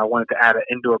 I wanted to add an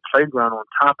indoor playground on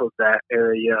top of that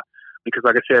area because,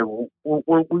 like I said,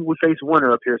 we face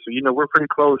winter up here. So, we're pretty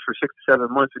closed for 6 to 7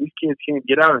 months. So these kids can't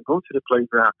get out and go to the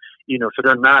playground, so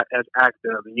they're not as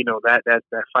active. And,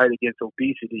 that fight against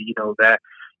obesity, that,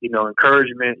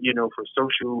 encouragement, for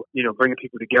social, bringing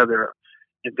people together.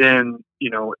 And then,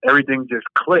 everything just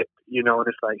clicked, and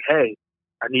it's like, hey,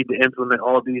 I need to implement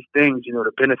all these things,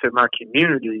 to benefit my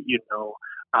community,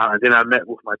 Then I met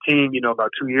with my team,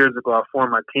 about 2 years ago. I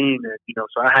formed my team, and,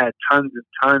 so I had tons and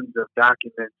tons of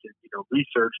documents and,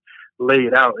 research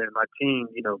laid out. And my team,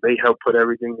 they helped put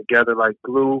everything together like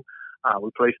glue. We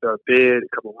placed our bid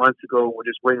a couple months ago. We're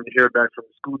just waiting to hear back from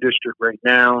the school district right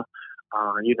now.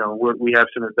 We have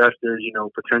some investors,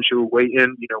 potential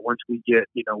waiting, once we get,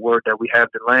 word that we have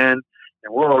the land,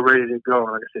 and we're all ready to go.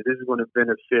 And like I said, this is going to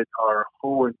benefit our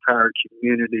whole entire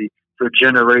community for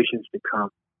generations to come.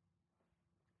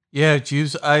 Yeah,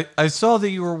 Juice, I saw that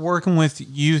you were working with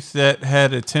youth that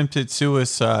had attempted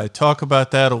suicide. Talk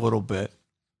about that a little bit.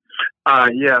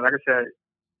 Yeah, like I said,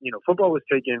 football was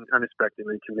taken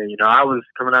unexpectedly to me. I was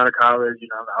coming out of college,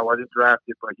 I wasn't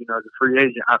drafted, but, as a free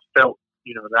agent, I felt,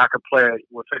 that I could play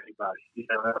with anybody.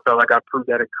 I felt like I proved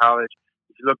that in college.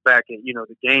 If you look back at,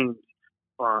 the games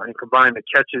and combine the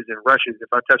catches and rushes, if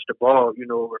I touched the ball,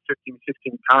 over 15,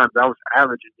 16 times, I was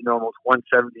averaging, almost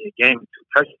 170 a game, 2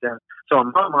 touchdowns. So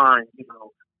in my mind,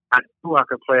 I knew I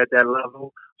could play at that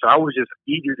level. So I was just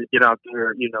eager to get out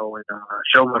there, and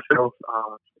show myself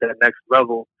that next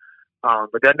level.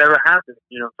 But that never happened,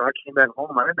 so I came back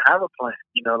home. I didn't have a plan,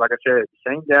 like I said,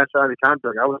 same day I signed the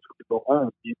contract, I was supposed to go home,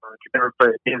 I could never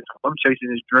play again. So I'm chasing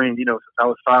this dream, since I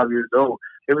was 5 years old.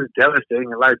 It was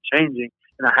devastating and life-changing,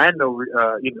 and I had no,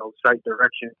 sight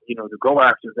direction, to go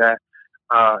after that.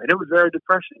 And it was very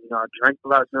depressing. I drank a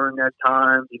lot during that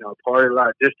time, partied a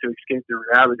lot just to escape the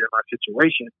reality of my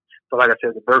situation. But like I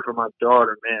said, the birth of my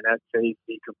daughter, man, that saved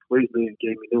me completely and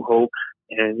gave me new hope.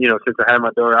 And, since I had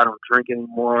my daughter, I don't drink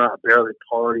anymore. I barely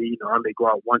party. I may go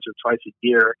out once or twice a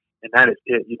year, and that is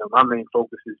it. My main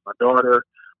focus is my daughter,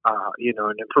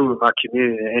 and improving my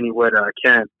community in any way that I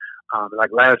can.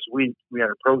 Like last week, we had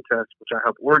a protest, which I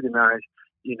helped organize,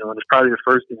 and it's probably the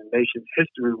first in the nation's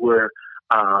history where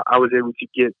I was able to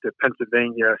get the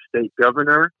Pennsylvania state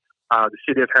governor, the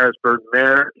city of Harrisburg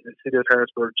mayor, and the city of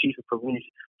Harrisburg chief of police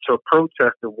to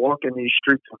protest and walk in these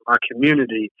streets of my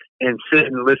community and sit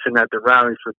and listen at the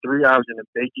rally for 3 hours in the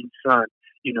baking sun,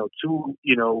 two,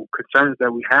 concerns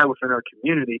that we have within our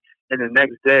community. And the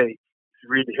next day, you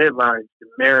read the headlines, the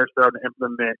mayor started to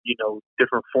implement,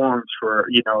 different forms for,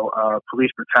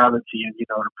 police brutality and, the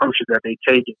approaches that they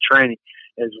take in training,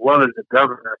 as well as the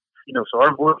governor. So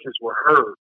our voices were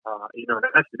heard.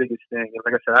 That's the biggest thing. And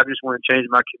like I said, I just want to change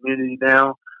my community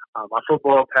now. My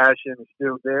football passion is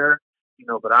still there,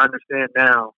 but I understand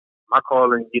now my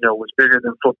calling, was bigger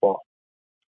than football.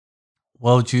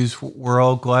 Well, Juice, we're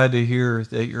all glad to hear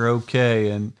that you're okay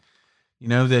and,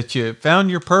 that you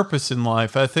found your purpose in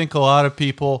life. I think a lot of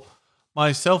people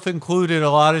myself included,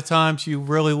 a lot of times you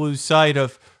really lose sight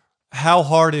of how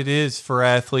hard it is for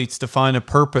athletes to find a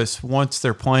purpose once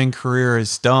their playing career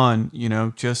is done,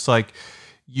 just like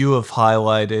you have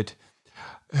highlighted.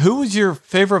 Who was your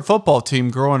favorite football team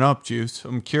growing up, Juice?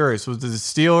 I'm curious. Was it the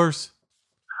Steelers?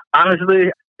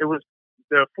 Honestly, it was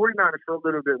the 49ers for a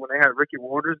little bit when they had Ricky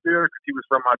Waters there because he was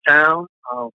from my town.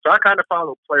 So I kind of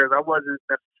followed players. I wasn't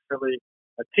necessarily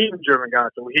a team-driven guy.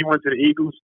 So when he went to the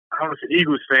Eagles, I was an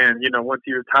Eagles fan. Once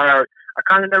he retired, I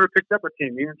kind of never picked up a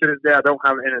team. Even to this day, I don't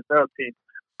have an NFL team.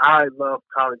 I love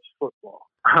college football.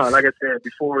 Like I said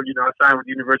before, I signed with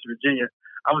the University of Virginia.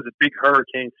 I was a big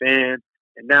Hurricane fan.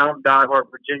 And now I'm diehard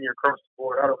Virginia across the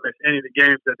board. I don't miss any of the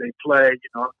games that they play.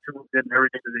 I'm tuned in to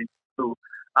everything that they do.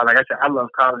 Like I said, I love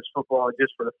college football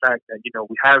just for the fact that,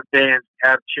 we have bands, we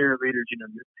have cheerleaders,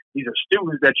 these are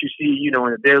students that you see,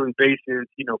 on a daily basis,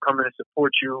 coming to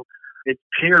support you. It's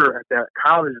pure at that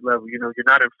college level. You're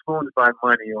not influenced by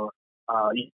money or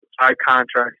high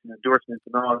contracts and endorsements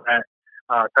and all that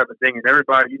type of thing. And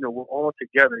everybody, we're all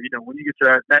together. When you get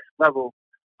to that next level,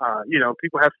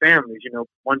 people have families.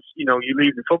 Once, you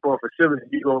leave the football facility,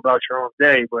 you go about your own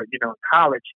day. But,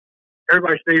 college,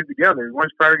 everybody stays together.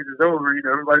 Once practice is over,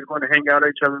 everybody's going to hang out at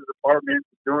each other's apartments,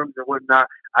 dorms, and whatnot.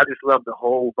 I just love the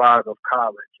whole vibe of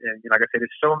college. And like I said, there's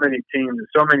so many teams and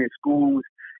so many schools.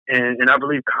 And I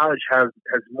believe college has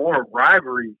more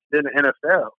rivalry than the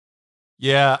NFL.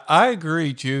 Yeah, I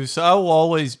agree, Juice. I will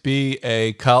always be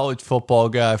a college football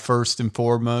guy first and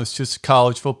foremost, just a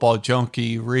college football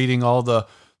junkie, reading all the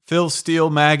Phil Steele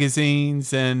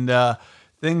magazines and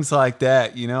things like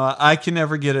that. I can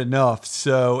never get enough.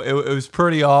 So it was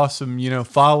pretty awesome,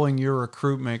 following your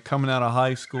recruitment coming out of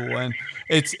high school. And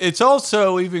it's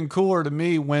also even cooler to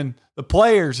me when the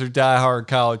players are diehard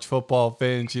college football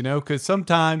fans, because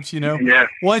sometimes, yeah.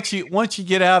 once you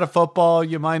get out of football,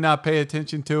 you might not pay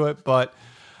attention to it. But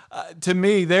to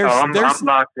me, I'm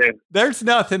locked in. There's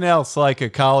nothing else like a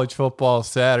college football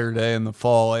Saturday in the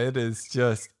fall. It is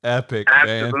just epic,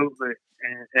 Absolutely.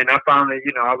 Man. And I found that,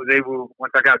 I was able,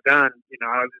 once I got done,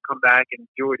 I would just come back and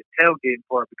enjoy the tailgating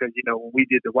part because, when we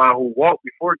did the Wahoo Walk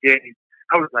before games,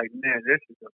 I was like, man, this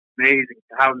is amazing.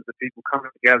 Thousands of people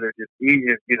coming together, just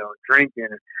eating, drinking,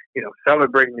 and,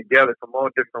 celebrating together from all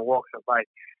different walks of life.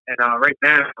 And right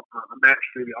now, I'm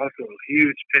actually also a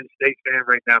huge Penn State fan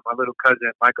right now. My little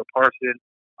cousin, Michael Parson,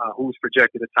 who's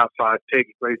projected a top 5 pick.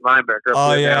 He plays linebacker.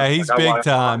 Oh, yeah, he's big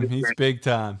time. He's big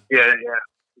time. Yeah.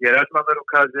 Yeah, that's my little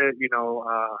cousin,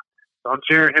 so I'm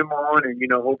cheering him on and,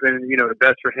 hoping, the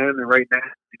best for him. And right now,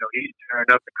 he's tearing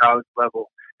up the college level.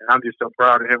 And I'm just so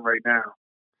proud of him right now.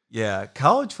 Yeah,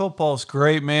 college football is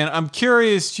great, man. I'm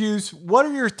curious, Juice, what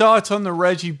are your thoughts on the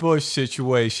Reggie Bush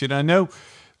situation? I know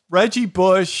Reggie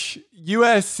Bush,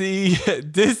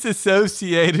 USC,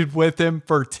 disassociated with him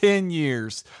for 10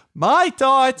 years. My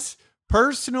thoughts,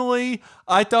 personally,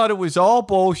 I thought it was all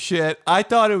bullshit. I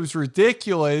thought it was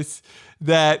ridiculous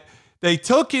that they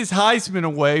took his Heisman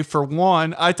away, for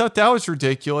one. I thought that was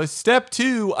ridiculous. Step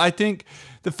 2, I think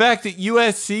the fact that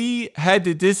USC had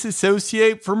to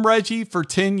disassociate from Reggie for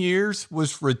 10 years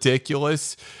was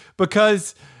ridiculous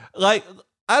because, I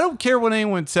don't care what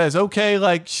anyone says,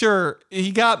 okay? Sure,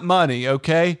 he got money,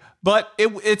 okay? But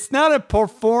it's not a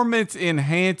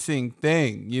performance-enhancing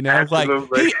thing,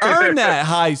 Absolutely. He earned that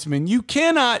Heisman. You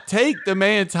cannot take the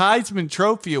man's Heisman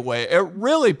trophy away. It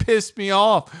really pissed me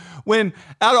off when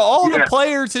out of all the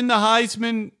players in the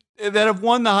Heisman that have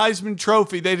won the Heisman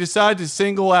Trophy, they decide to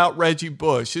single out Reggie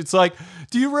Bush. It's like,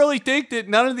 do you really think that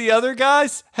none of the other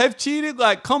guys have cheated?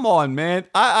 Come on, man.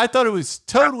 I thought it was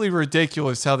totally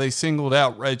ridiculous how they singled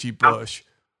out Reggie Bush.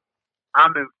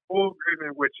 I'm in full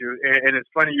agreement with you. And it's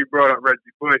funny you brought up Reggie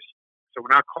Bush. So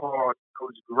when I called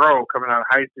Coach Groh coming out of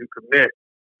high school commit,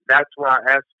 that's why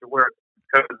I asked to wear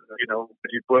because,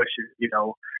 Reggie Bush is,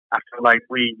 I feel like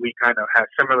we kind of had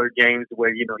similar games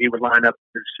where, he would line up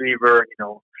the receiver, he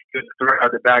was a threat out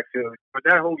of the backfield. But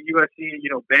that whole USC,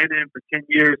 banning him for 10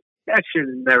 years, that shit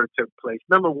never took place.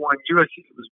 Number one, USC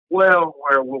was well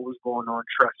aware of what was going on.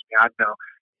 Trust me, I know.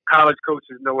 College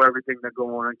coaches know everything that's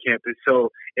going on campus.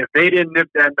 So if they didn't nip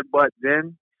that in the butt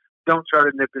then, don't try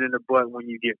to nip it in the butt when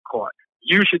you get caught.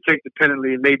 You should take the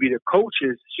penalty, and maybe the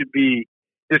coaches should be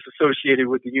disassociated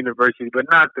with the university, but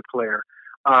not the player.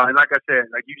 And like I said,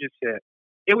 like you just said,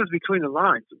 it was between the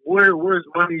lines. Where's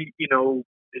money,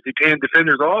 is he paying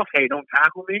defenders off? Hey, don't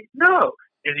tackle me? No.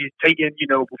 Is he taking,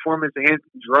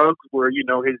 performance-enhancing drugs where,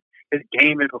 his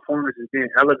game and performance is being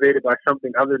elevated by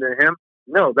something other than him?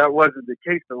 No, that wasn't the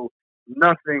case. So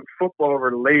nothing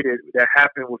football-related that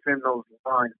happened within those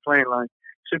lines, playing lines,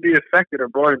 should be affected or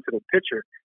brought into the picture.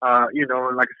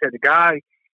 And like I said, the guy,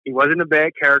 He wasn't a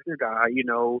bad character guy, you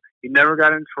know. He never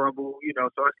got in trouble, you know.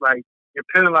 So it's like you're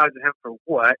penalizing him for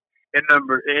what? And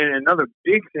another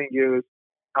big thing is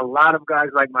a lot of guys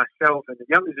like myself and the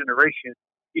younger generation,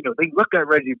 you know, they look at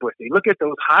Reggie Bush, they look at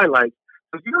those highlights.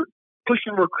 So you're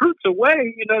pushing recruits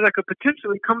away, you know, that could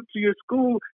potentially come to your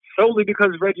school solely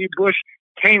because Reggie Bush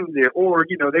came there, or,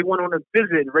 you know, they went on a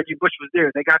visit and Reggie Bush was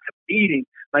there. They got to meeting.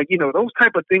 Like, you know, those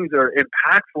type of things are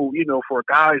impactful, you know, for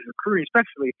guys recruiting,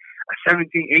 especially a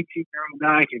 17, 18-year-old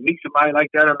guy can meet somebody like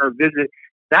that on their visit.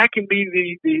 That can be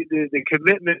the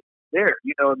commitment there.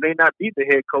 You know, it may not be the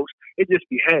head coach. It just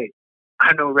be, hey,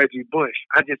 I know Reggie Bush.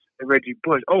 Reggie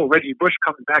Bush. Oh, Reggie Bush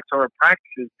comes back to our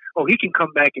practices. Oh, he can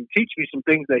come back and teach me some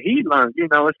things that he learned. You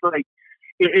know, it's like,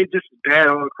 it just is bad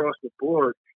all across the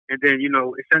board. And then, you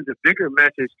know, it sends a bigger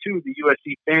message to the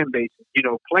USC fan base. You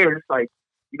know, players like,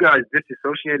 you guys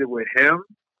disassociated with him?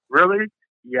 Really?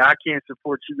 Yeah, I can't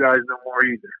support you guys no more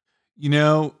either. You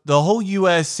know, the whole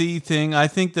USC thing, I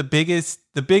think the biggest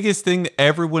thing that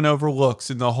everyone overlooks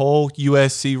in the whole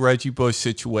USC Reggie Bush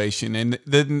situation, and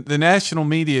the national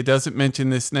media doesn't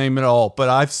mention this name at all, but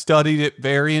I've studied it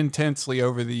very intensely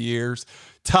over the years,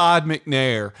 Todd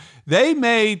McNair. They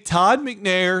made Todd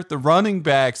McNair, the running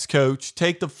backs coach,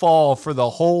 take the fall for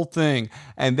the whole thing.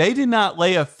 And they did not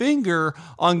lay a finger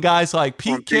on guys like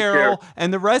Pete Carroll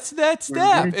and the rest of that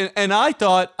staff. Mm-hmm. And I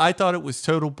thought it was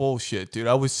total bullshit, dude.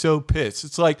 I was so pissed.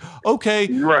 It's like, okay,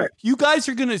 right, you guys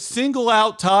are going to single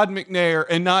out Todd McNair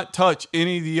and not touch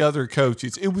any of the other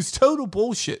coaches. It was total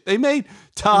bullshit. They made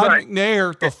Todd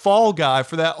McNair the fall guy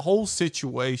for that whole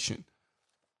situation.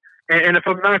 And if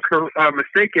I'm not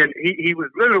mistaken, he was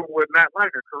little with Matt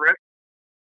Leinart, correct?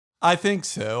 I think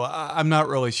so. I'm not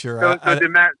really sure. So did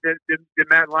Matt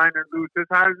Leinart lose his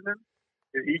Heisman?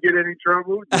 Did he get any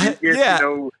trouble? Did he get,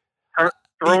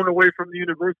 thrown away from the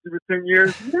university for 10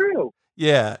 years? No.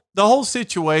 Yeah. The whole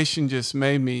situation just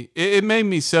made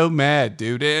me so mad,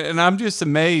 dude. And I'm just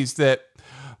amazed that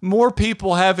more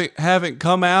people haven't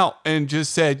come out and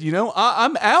just said, you know,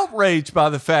 I'm outraged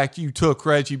by the fact you took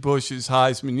Reggie Bush's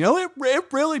Heisman. You know, it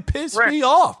really pissed me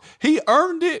off. He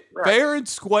earned it fair and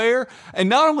square. And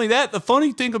not only that, the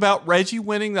funny thing about Reggie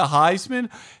winning the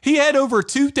Heisman, he had over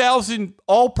 2,000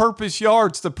 all-purpose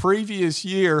yards the previous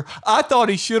year. I thought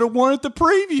he should have won it the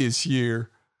previous year.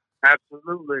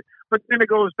 Absolutely. But then it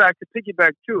goes back to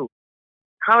piggyback too.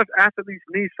 College athletes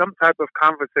need some type of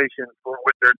conversation for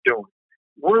what they're doing.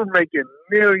 We're making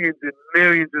millions and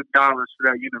millions of dollars for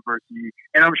that university.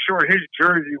 And I'm sure his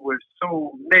jersey was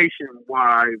sold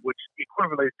nationwide, which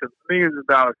equates to millions of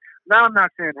dollars. Now, I'm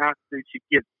not saying athletes should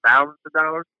get thousands of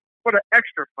dollars, but an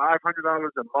extra $500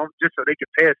 a month just so they can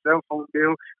pay a cell phone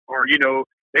bill, or, you know,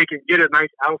 they can get a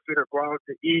nice outfit or go out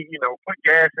to eat, you know, put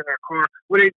gas in their car,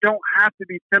 where they don't have to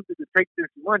be tempted to take this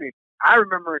money. I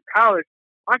remember in college,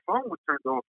 my phone was turned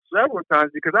off several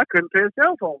times because I couldn't pay a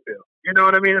cell phone bill. You know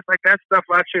what I mean? It's like that stuff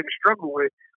I shouldn't struggle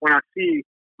with when I see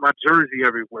my jersey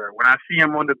everywhere, when I see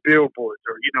him on the billboards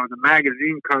or, you know, the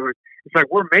magazine covers. It's like,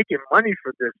 we're making money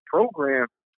for this program.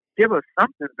 Give us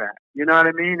something back. You know what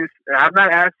I mean? I'm not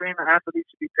saying the athletes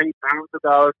should be paid thousands of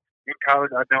dollars in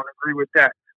college. I don't agree with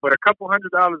that. But a couple $100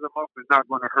 a month is not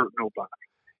going to hurt nobody.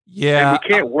 Yeah. And we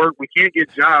can't work. We can't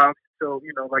get jobs. So,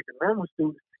 you know, like the normal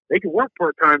students, they can work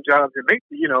part-time jobs and make,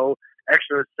 you know,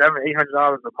 extra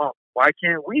 $700-800 a month. Why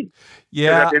can't we?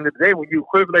 Yeah. At the end of the day, when you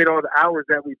equivalate all the hours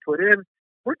that we put in,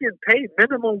 we're getting paid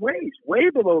minimum wage, way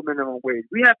below minimum wage.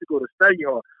 We have to go to study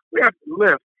hall. We have to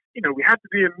lift. You know, we have to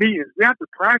be in meetings. We have to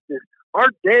practice. Our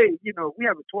day, you know, we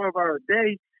have a 12-hour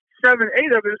day. 7-8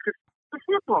 of it is for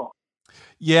football.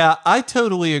 Yeah, I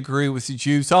totally agree with you,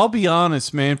 Juice. I'll be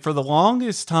honest, man. For the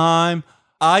longest time,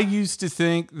 I used to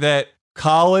think that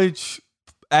college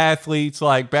athletes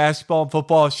like basketball and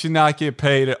football should not get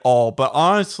paid at all. But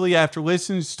honestly, after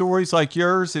listening to stories like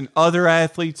yours and other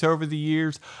athletes over the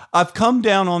years, I've come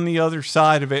down on the other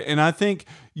side of it. And I think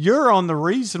you're on the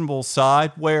reasonable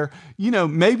side where, you know,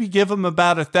 maybe give them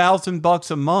about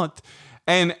 $1,000 a month.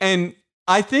 And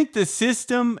I think the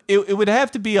system, it would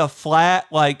have to be a flat,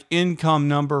 like, income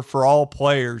number for all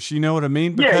players. You know what I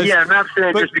mean? Because, I'm not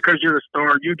saying just because you're a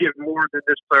star, you get more than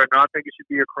this player. No, I think it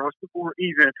should be across the board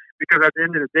even, because at the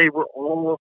end of the day, we're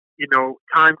all, you know,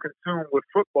 time consumed with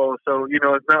football. So, you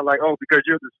know, it's not like, oh, because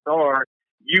you're the star,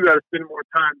 you got to spend more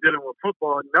time dealing with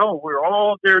football. No, we're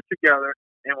all there together.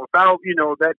 And without, you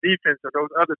know, that defense or those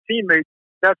other teammates,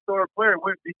 that star player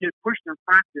wouldn't get pushed in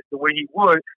practice the way he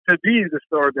would to be the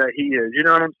star that he is. You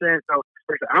know what I'm saying? So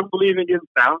I'm believing in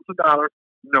thousands of dollars.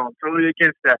 No, I'm totally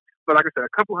against that. But like I said,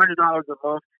 a couple $100 a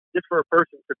month just for a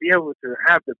person to be able to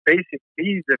have the basic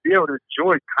needs, to be able to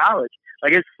enjoy college.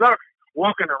 Like, it sucks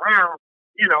walking around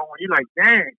when you're like,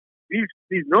 dang,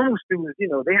 these normal students,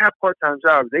 they have part-time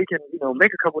jobs. They can,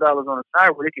 make a couple dollars on the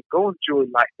side where they can go enjoy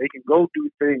life. They can go do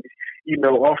things,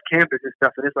 off campus and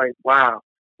stuff. And it's like, wow,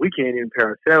 we can't even pay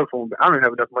our cell phone. But I don't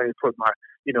have enough money to put my,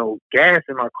 gas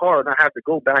in my car, and I have to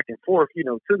go back and forth,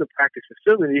 to the practice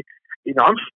facility.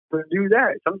 I'm going to do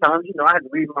that. Sometimes, I have to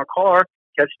leave my car,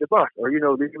 catch the bus, or, leave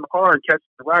my car and catch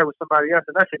the ride with somebody else.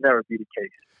 And that should never be the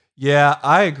case. Yeah,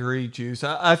 I agree, Juice.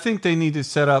 I think they need to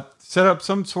set up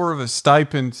some sort of a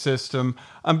stipend system.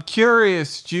 I'm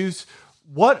curious, Juice,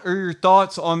 what are your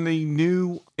thoughts on the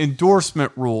new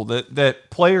endorsement rule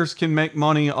that players can make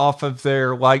money off of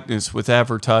their likeness with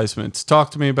advertisements?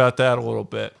 Talk to me about that a little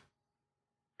bit.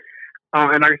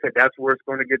 And like I said, that's where it's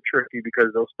going to get tricky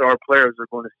because those star players are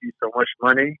going to see so much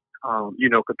money,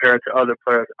 compared to other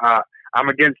players. I'm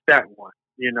against that one,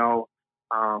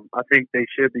 I think they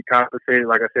should be compensated,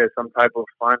 like I said, some type of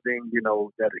funding,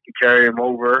 that it can carry them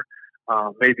over.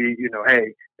 Maybe,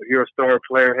 hey, if you're a star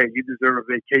player, hey, you deserve a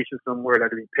vacation somewhere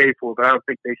that'll be paid for, but I don't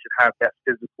think they should have that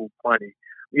physical money.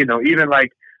 Even like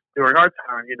during our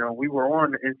time, we were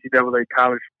on the NCAA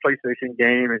college PlayStation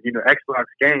game and, Xbox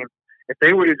game. If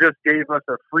they would have just gave us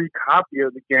a free copy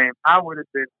of the game, I would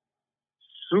have been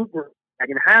super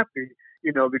happy,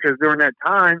 because during that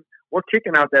time, we're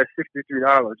kicking out that $63.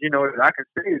 I can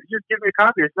say, just give me a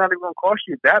copy. It's not even going to cost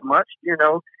you that much,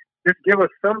 Just give us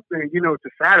something, to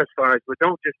satisfy us, but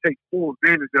don't just take full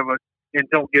advantage of us and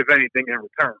don't give anything in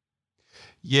return.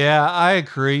 Yeah, I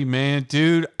agree, man.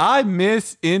 Dude, I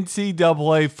miss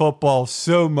NCAA football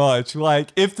so much.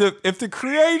 Like, if the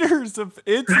creators of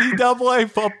NCAA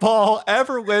football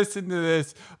ever listen to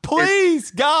this, please,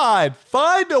 God,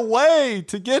 find a way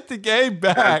to get the game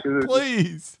back, absolutely.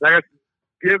 Please.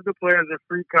 Give the players a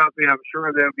free copy. I'm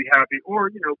sure they'll be happy. Or,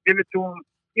 give it to them,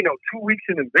 2 weeks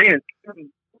in advance.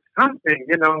 Something,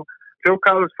 till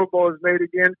college football is made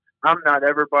again, I'm not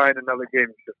ever buying another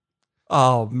gaming system.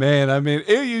 Oh, man. I mean,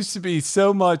 it used to be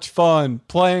so much fun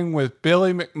playing with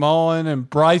Billy McMullen and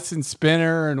Bryson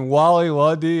Spinner and Wally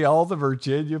Lundy, all the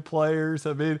Virginia players.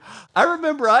 I mean, I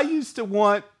remember I used to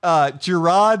want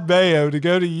Gerard Mayo to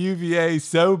go to UVA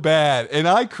so bad, and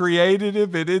I created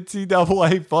him in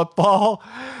NCAA football,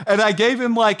 and I gave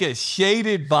him like a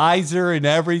shaded visor and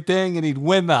everything, and he'd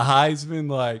win the Heisman.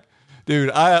 Like,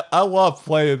 dude, I love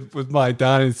playing with my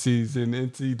dynasties in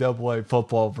NCAA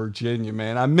football, Virginia,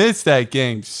 man. I miss that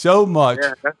game so much.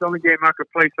 Yeah, that's the only game I could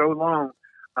play so long.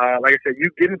 Like I said, you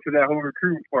get into that whole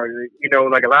recruiting part.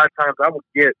 Like a lot of times I would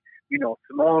get,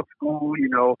 small school,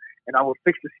 and I would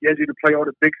fix the schedule to play all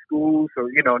the big schools. So,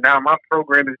 now my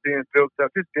program is being built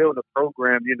up. Just building a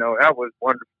program, that was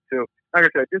wonderful too. Like I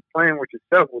said, just playing with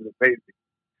yourself was amazing.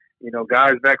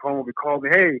 Guys back home would call me,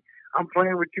 hey, I'm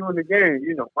playing with you in the game.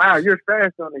 Wow, you're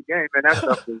fast on the game. And that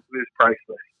stuff is priceless.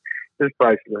 It's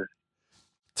priceless.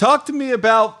 Talk to me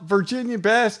about Virginia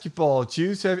basketball,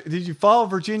 Juice. Did you follow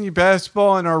Virginia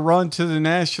basketball in our run to the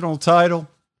national title?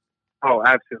 Oh,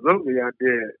 absolutely, I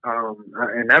did.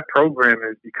 And that program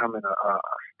is becoming a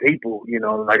staple.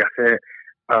 Like I said,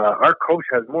 our coach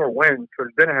has more wins.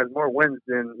 Coach Bennett has more wins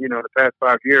than, the past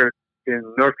 5 years in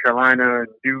North Carolina and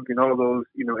Duke and all those,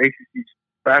 ACC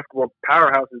basketball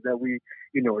powerhouses that we,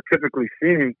 are typically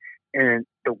seeing. And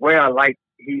the way I like,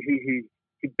 he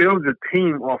builds a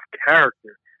team off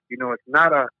character. It's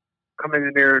not a coming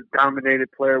in there dominated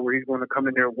player where he's going to come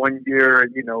in there 1 year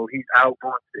and, he's out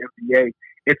going to the NBA.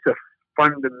 It's a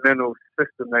fundamental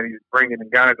system that he's bringing,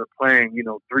 and guys are playing,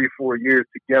 3-4 years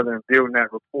together and building that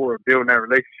rapport, building that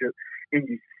relationship. And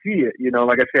you see it,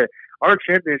 like I said, our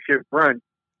championship run,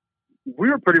 we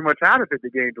were pretty much out of it the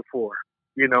game before.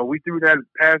 We threw that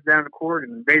pass down the court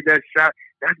and made that shot.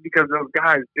 That's because those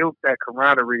guys built that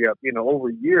camaraderie up, over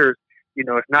years.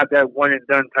 It's not that one and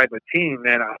done type of team,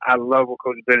 man. I love what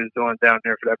Coach Bennett is doing down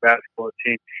there for that basketball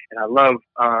team. And I love,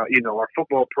 our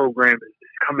football program is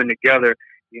coming together.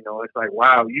 It's like,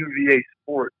 wow, UVA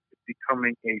sports is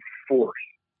becoming a force.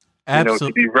 Absolutely.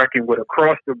 To be reckoned with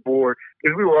across the board.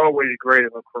 Because we were always great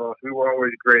at lacrosse. We were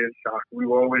always great at soccer. We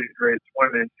were always great at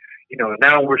swimming.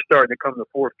 Now we're starting to come to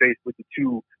forefaced with the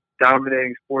two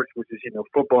dominating sports, which is,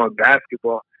 football and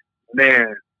basketball.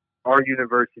 Man, our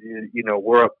university,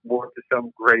 we're up to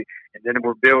something great. And then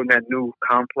we're building that new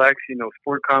complex,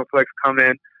 sport complex come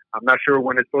in. I'm not sure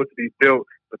when it's supposed to be built,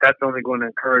 but that's only going to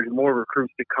encourage more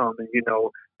recruits to come and,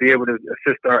 be able to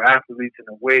assist our athletes in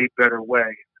a way better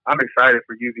way. I'm excited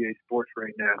for UVA sports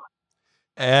right now.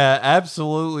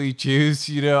 Absolutely, Juice.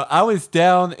 I was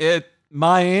down at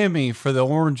Miami for the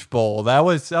Orange Bowl. That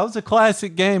was a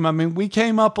classic game. I mean, we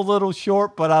came up a little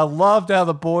short, but I loved how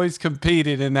the boys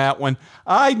competed in that one.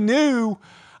 I knew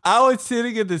I was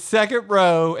sitting in the second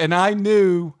row, and I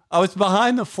knew I was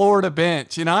behind the Florida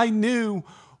bench, and I knew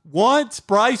once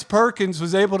Bryce Perkins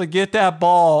was able to get that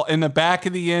ball in the back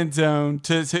of the end zone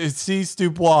to Cease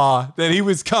Dubois that he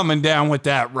was coming down with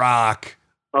that rock.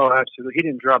 Oh, absolutely. He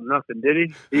didn't drop nothing, did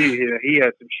he? He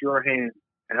had some sure hands.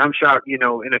 And I'm shocked,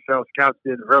 NFL scouts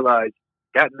didn't realize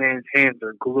that man's hands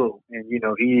are glue. And,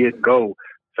 he didn't go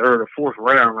third or fourth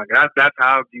round. Like that's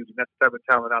how I viewed him. That's the type of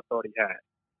talent I thought he had.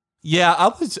 Yeah,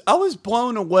 I was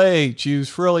blown away,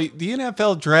 Juice. Really, the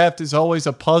NFL draft is always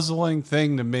a puzzling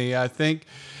thing to me. I think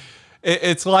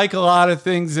it's like a lot of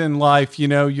things in life,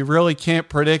 you really can't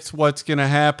predict what's going to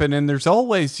happen. And there's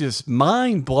always just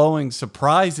mind-blowing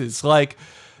surprises. Like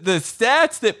the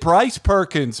stats that Bryce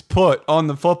Perkins put on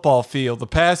the football field the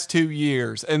past 2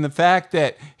 years and the fact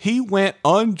that he went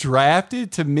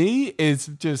undrafted, to me, is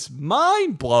just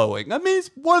mind-blowing. I mean,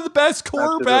 he's one of the best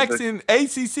quarterbacks in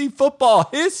ACC football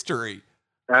history.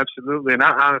 Absolutely. And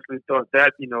I honestly thought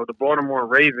that, the Baltimore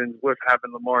Ravens, with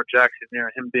having Lamar Jackson there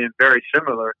and him being very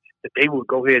similar, that they would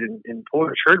go ahead and pull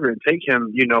the trigger and take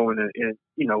him, in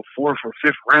fourth or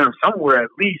fifth round, somewhere at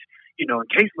least, in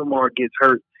case Lamar gets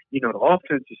hurt. The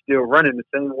offense is still running the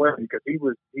same way because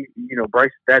Bryce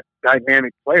is that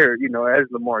dynamic player, as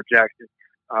Lamar Jackson.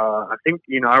 I think,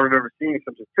 I remember seeing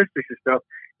some statistics and stuff.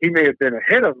 He may have been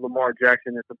ahead of Lamar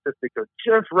Jackson in statistics, or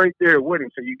just right there with him.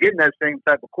 So you're getting that same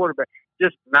type of quarterback,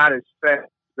 just not as fast,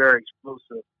 very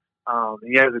explosive.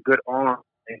 He has a good arm,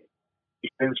 and he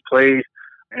spins plays,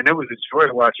 and it was a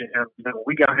joy watching him.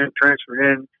 We got him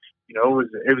transferred in. It was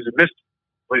a mystery.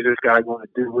 What is this guy going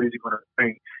to do? What is he going to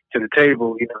bring to the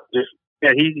table?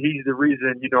 He's the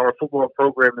reason, our football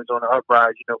program is on the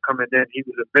uprise. Coming in, he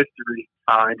was a mystery.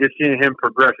 And just seeing him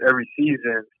progress every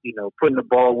season, putting the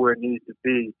ball where it needs to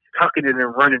be, tucking it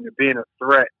and running and being a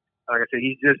threat. Like I said,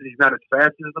 he's not as fast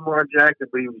as Lamar Jackson,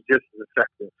 but he was just as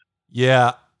effective.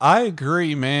 Yeah, I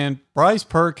agree, man. Bryce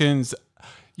Perkins,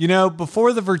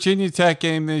 before the Virginia Tech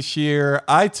game this year,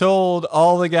 I told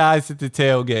all the guys at the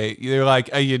tailgate, they're like,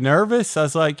 "Are you nervous?" I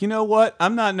was like, "You know what?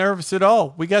 I'm not nervous at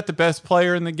all. We got the best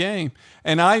player in the game."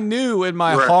 And I knew in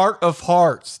my heart of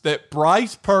hearts that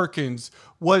Bryce Perkins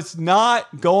was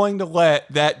not going to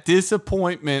let that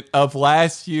disappointment of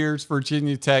last year's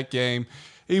Virginia Tech game,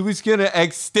 he was going to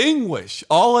extinguish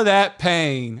all of that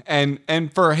pain. And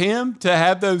for him to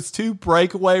have those 2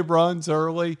 breakaway runs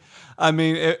early, I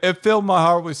mean, it filled my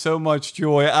heart with so much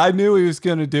joy. I knew he was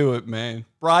going to do it, man.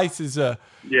 Bryce is a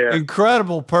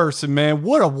incredible person, man.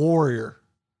 What a warrior.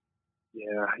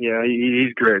 Yeah,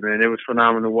 he's great, man. It was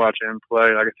phenomenal watching him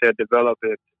play. Like I said, develop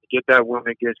it, get that win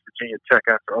against Virginia Tech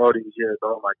after all these years.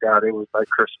 Oh, my God, it was like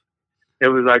Christmas. It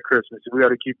was like Christmas. We got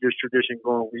to keep this tradition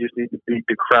going. We just need to beat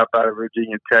the crap out of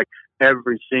Virginia Tech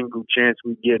every single chance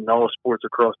we get in all sports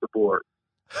across the board.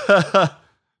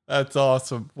 That's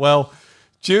awesome. Well,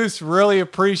 Juice, really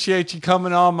appreciate you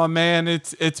coming on, my man.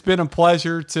 It's been a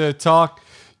pleasure to talk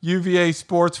UVA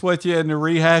sports with you and to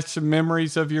rehash some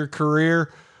memories of your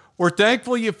career. We're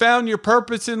thankful you found your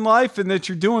purpose in life and that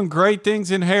you're doing great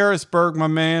things in Harrisburg, my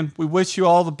man. We wish you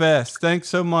all the best. Thanks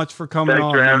so much for coming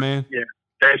on, my man. Yeah.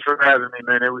 Thanks for having me,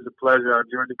 man. It was a pleasure. I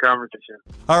enjoyed the conversation.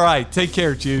 All right. Take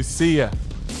care, Juice. See ya.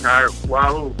 All right.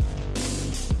 Wahoo.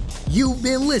 You've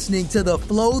been listening to the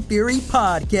Flow Theory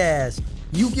Podcast.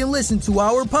 You can listen to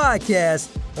our podcast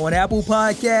on Apple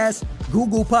Podcasts,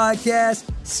 Google Podcasts,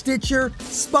 Stitcher,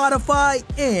 Spotify,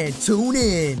 and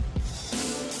TuneIn.